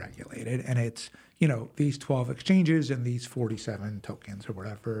heavily regulated. And it's, these 12 exchanges and these 47 tokens or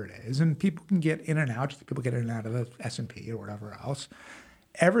whatever it is. And people can get in and out, just like people get in and out of the S&P or whatever else.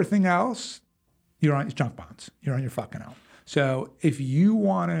 Everything else, you're on junk bonds. You're on your fucking own. So if you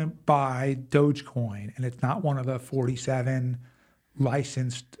want to buy Dogecoin and it's not one of the 47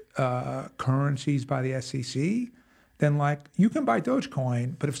 licensed currencies by the SEC, then like you can buy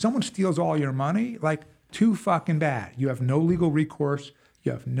Dogecoin, but if someone steals all your money, like too fucking bad. You have no legal recourse.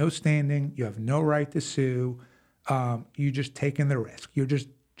 You have no standing. You have no right to sue. You're just taking the risk. You're just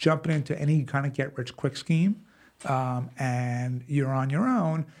jumping into any kind of get-rich-quick scheme, and you're on your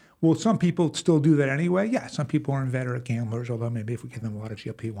own. Will some people still do that anyway? Yeah, some people are inveterate gamblers, although maybe if we give them a lot of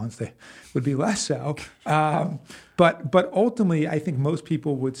GLP-1s, they would be less so. But ultimately, I think most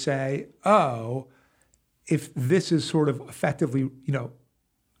people would say, oh, if this is sort of effectively,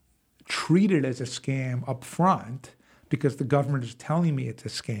 treated as a scam up front because the government is telling me it's a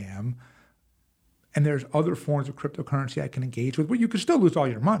scam, and there's other forms of cryptocurrency I can engage with where you can still lose all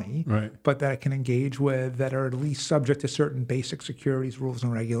your money, Right. but that I can engage with that are at least subject to certain basic securities rules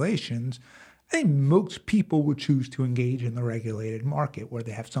and regulations. I think most people would choose to engage in the regulated market where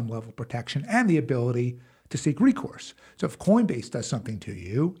they have some level of protection and the ability to seek recourse. So if Coinbase does something to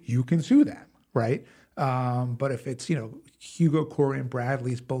you, you can sue them, right? But if it's, Hugo, Corey, and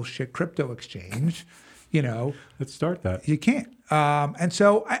Bradley's bullshit crypto exchange, Let's start that. you can't. And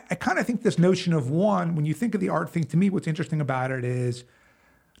so I kind of think this notion of one, when you think of the art thing, to me, what's interesting about it is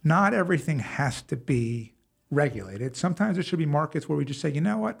not everything has to be regulated. Sometimes there should be markets where we just say, you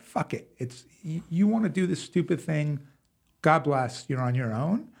know what, fuck it. You want to do this stupid thing, God bless, you're on your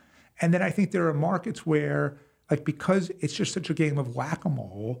own. And then I think there are markets where, like, because it's just such a game of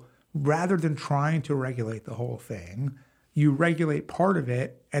whack-a-mole, rather than trying to regulate the whole thing, you regulate part of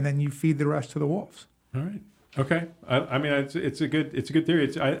it and then you feed the rest to the wolves. All right. Okay. I mean, it's a good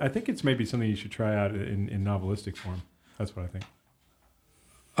theory. I think it's maybe something you should try out in novelistic form. That's what I think.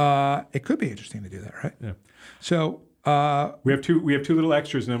 It could be interesting to do that, right? Yeah. So we have two little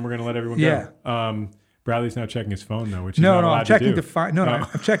extras, and then we're going to let everyone go. Bradley's now checking his phone though, which is not allowed I'm checking to do.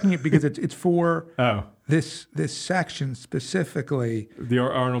 I'm checking it because it's for this section specifically. The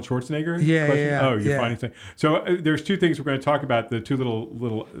Arnold Schwarzenegger question? Yeah. Oh, you're finding things. So there's two things we're going to talk about. The two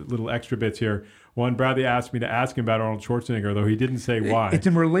little extra bits here. One, Bradley asked me to ask him about Arnold Schwarzenegger, though he didn't say why. It's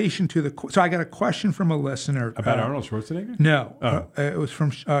in relation to so I got a question from a listener about Arnold Schwarzenegger. No, it was from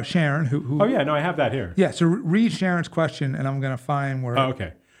Sharon. Who? Oh yeah, no, I have that here. Yeah, so read Sharon's question, and I'm going to find where. Oh,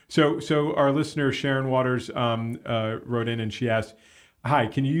 okay. So our listener Sharon Waters wrote in, and she asked, "Hi,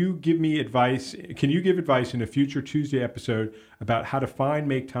 can you give advice in a future Tuesday episode about how to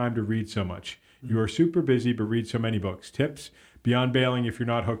make time to read so much? You are super busy, but read so many books. Tips beyond bailing if you're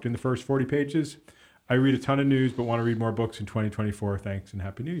not hooked in the first 40 pages. I read a ton of news, but want to read more books in 2024. Thanks and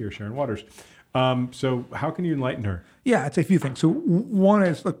Happy New Year, Sharon Waters." So how can you enlighten her? Yeah, it's a few things. So one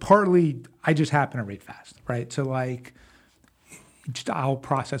is, like, partly I just happen to read fast, right? So like, I'll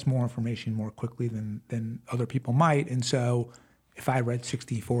process more information more quickly than other people might. And so if I read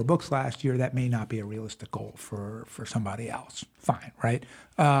 64 books last year, that may not be a realistic goal for somebody else. Fine, right?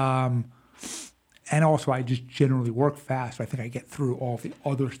 And also, I just generally work fast. I think I get through all the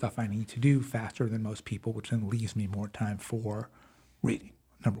other stuff I need to do faster than most people, which then leaves me more time for reading,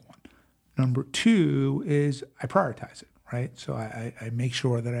 number one. Number two is I prioritize it, right? So I make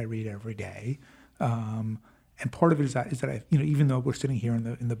sure that I read every day. And part of it is that I, even though we're sitting here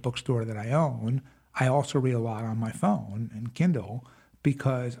in the bookstore that I own, I also read a lot on my phone and Kindle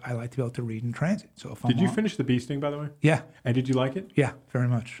because I like to be able to read in transit. So if did you finish The Bee Sting, by the way? Yeah. And did you like it? Yeah, very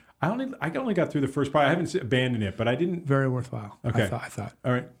much. I only got through the first part. I haven't abandoned it, but I didn't. Very worthwhile. Okay. I thought.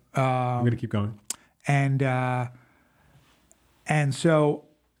 All right. I'm going to keep going. And so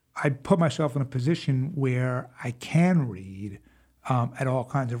I put myself in a position where I can read at all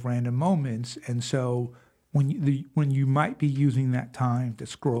kinds of random moments. And so when you might be using that time to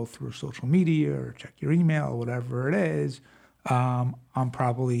scroll through social media or check your email or whatever it is, I'm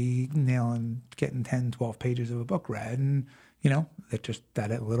probably getting 10, 12 pages of a book read. And,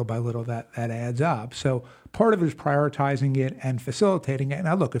 that little by little, that adds up. So part of it is prioritizing it and facilitating it. And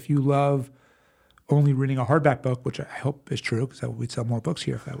now, look, if you love only reading a hardback book, which I hope is true, because we'd sell more books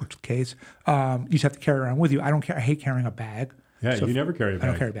here if that was the case, you just have to carry it around with you. I don't care. I hate carrying a bag. Yeah, so you never carry a bag. I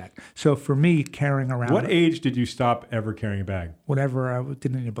don't carry a bag. So for me, carrying around... What age did you stop ever carrying a bag? Whenever I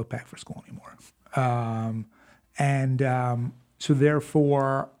didn't need a book bag for school anymore. So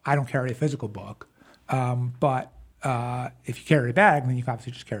therefore, I don't carry a physical book. But if you carry a bag, then you can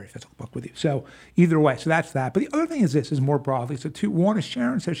obviously just carry a physical book with you. So either way, so that's that. But the other thing is more broadly. So one is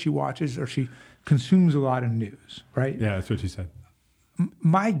Sharon says she watches or she consumes a lot of news, right? Yeah, that's what she said.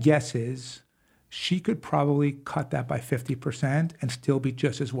 My guess is she could probably cut that by 50% and still be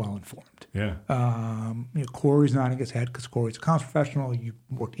just as well informed. Yeah. Corey's nodding his head because Corey's a comms professional. You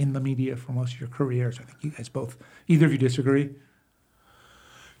worked in the media for most of your career, so I think you guys both, either of you disagree?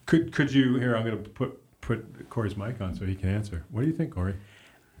 Could you, here, I'm going to put Corey's mic on so he can answer. What do you think, Corey?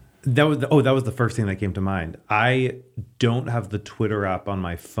 That was the first thing that came to mind. I don't have the Twitter app on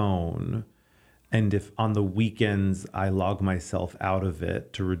my phone. And if on the weekends I log myself out of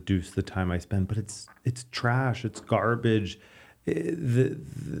it to reduce the time I spend, but it's trash, it's garbage.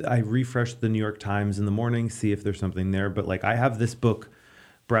 I refresh the New York Times in the morning, see if there's something there. But like I have this book,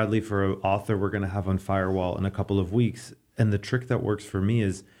 Bradley, for an author we're going to have on Firewall in a couple of weeks. And the trick that works for me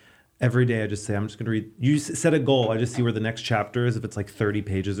is every day I just say, I'm just going to read. You set a goal. I just see where the next chapter is, if it's like 30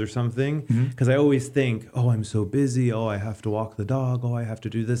 pages or something. Because I always think, I'm so busy. I have to walk the dog. I have to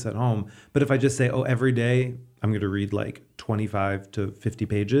do this at home. But if I just say, every day I'm going to read like 25 to 50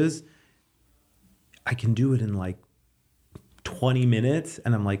 pages, I can do it in like 20 minutes.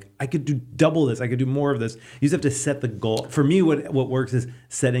 And I'm like, I could do double this. I could do more of this. You just have to set the goal. For me, what works is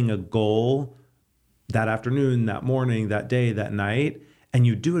setting a goal that afternoon, that morning, that day, that night. And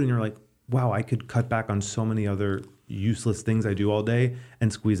you do it and you're like, wow, I could cut back on so many other useless things I do all day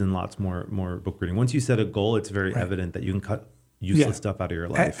and squeeze in lots more book reading. Once you set a goal, it's very evident that you can cut useless stuff out of your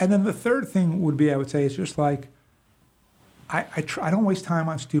life. And then the third thing would be, I would say, is just like, I don't waste time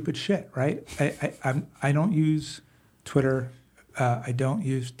on stupid shit, right? I don't use Twitter. I don't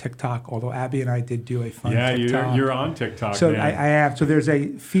use TikTok, although Abby and I did do a fun TikTok. Yeah, you're on TikTok. So I have. So there's a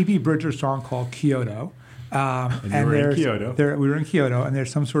Phoebe Bridgers song called Kyoto. And you were in Kyoto. We were in Kyoto, and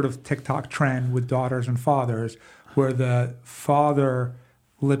there's some sort of TikTok trend with daughters and fathers where the father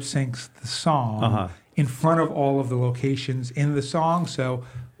lip syncs the song in front of all of the locations in the song. So,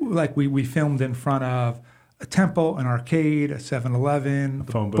 like we filmed in front of a temple, an arcade, a 7-Eleven,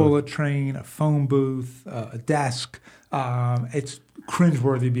 a bullet train, a phone booth, a desk. It's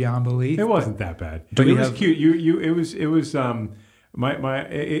cringeworthy beyond belief. It wasn't that bad, but it was cute. It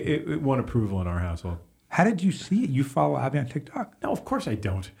won approval in our household. How did you see it? You follow Abby on TikTok? No, of course I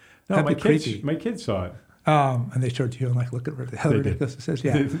don't. No, my kids saw it. And they showed you and like, look at how ridiculous this is.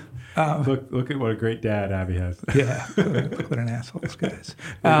 Yeah. Look at what a great dad Abby has. Yeah. Look what an asshole this guy is.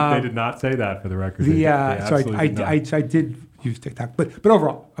 They did not say that for the record. So I did use TikTok, but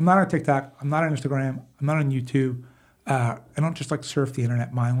overall, I'm not on TikTok. I'm not on Instagram. I'm not on YouTube. I don't just like surf the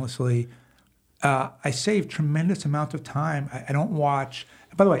internet mindlessly. I save tremendous amount of time. I don't watch.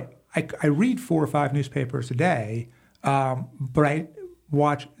 By the way, I read 4 or 5 newspapers a day, but I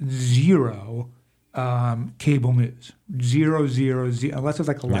watch zero cable news. Zero, unless it's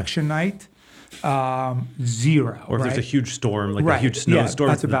like election night. Zero. Or if there's a huge storm, like a huge snowstorm.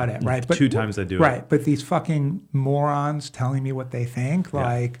 That's about it, right? But 2 times I do it. Right, but these fucking morons telling me what they think,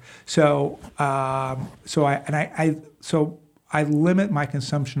 I limit my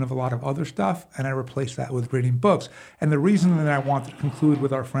consumption of a lot of other stuff, and I replace that with reading books. And the reason that I want to conclude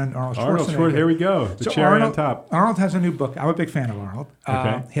with our friend Arnold Schwarzenegger. Here we go. The cherry on top. Arnold has a new book. I'm a big fan of Arnold.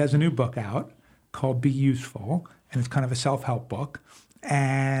 He has a new book out called Be Useful, and it's kind of a self-help book.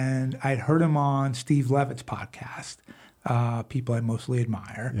 And I'd heard him on Steve Levitt's podcast, people I mostly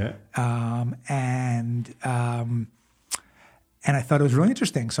admire. Yeah. And I thought it was really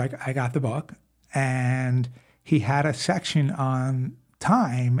interesting. So I got the book, and he had a section on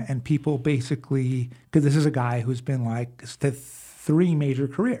time, and people basically, because this is a guy who's been like the 3 major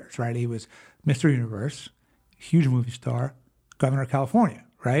careers, right? He was Mr. Universe, huge movie star, governor of California,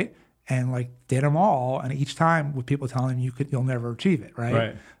 right? And like did them all, and each time with people telling him you'll never achieve it,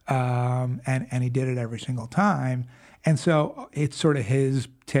 right? And he did it every single time. And so it's sort of his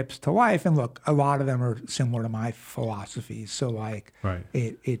tips to life. And look, a lot of them are similar to my philosophies. So like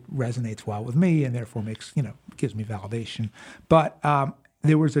it resonates well with me, and therefore gives me validation. But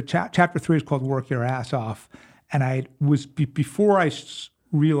there was a chapter 3 is called Work Your Ass Off. And I was, before I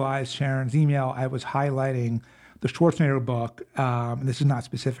realized Sharon's email, I was highlighting the Schwarzenegger book. And this is not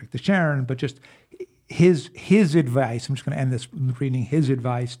specific to Sharon, but just his advice. I'm just going to end this reading his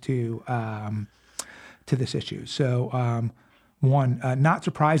advice to this issue. So, 1, not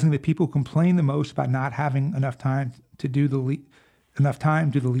surprising that people complain the most about not having enough time to do the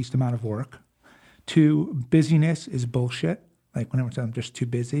least amount of work. 2, busyness is bullshit. Like when everyone says I'm just too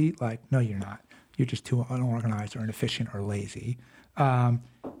busy, like no, you're not. You're just too unorganized or inefficient or lazy.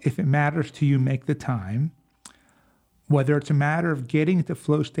 If it matters to you, make the time. Whether it's a matter of getting into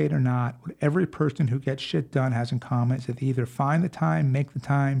flow state or not, what every person who gets shit done has in common is that they either find the time, make the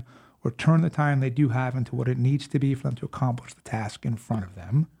time, or turn the time they do have into what it needs to be for them to accomplish the task in front of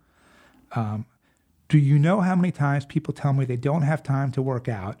them. Do you know how many times people tell me they don't have time to work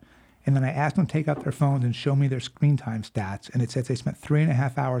out, and then I ask them to take out their phones and show me their screen time stats, and it says they spent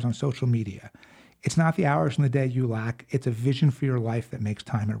 3.5 hours on social media? It's not the hours in the day you lack, it's a vision for your life that makes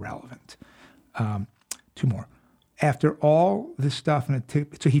time irrelevant. 2 more. After all this stuff,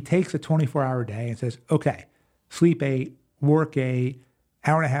 so he takes a 24-hour day and says, okay, sleep 8, work 8,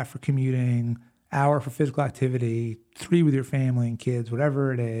 hour and a half for commuting, hour for physical activity, 3 with your family and kids,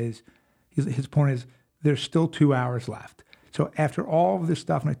 whatever it is. His point is there's still 2 hours left. So after all of this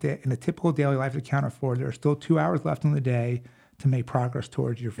stuff in a typical daily life accounted for, there are still 2 hours left in the day to make progress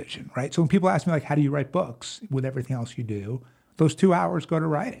towards your vision, right? So when people ask me, like, how do you write books with everything else you do? Those 2 hours go to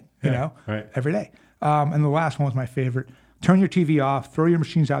writing, every day. And the last one was my favorite. Turn your TV off, throw your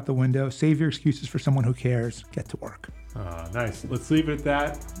machines out the window, save your excuses for someone who cares, get to work. Nice. Let's leave it at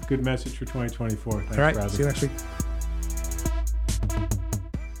that. Good message for 2024. Thanks, all right, Bradley. See you next week.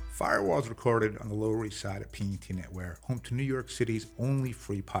 Firewall is recorded on the Lower East Side of PNT Netwear, home to New York City's only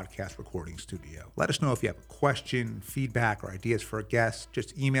free podcast recording studio. Let us know if you have a question, feedback, or ideas for a guest.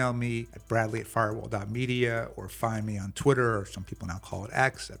 Just email me at bradley@firewall.media or find me on Twitter, or some people now call it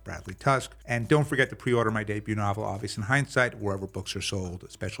X, at Bradley Tusk. And don't forget to pre-order my debut novel, Obvious in Hindsight, wherever books are sold,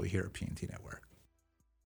 especially here at PNT Netwear.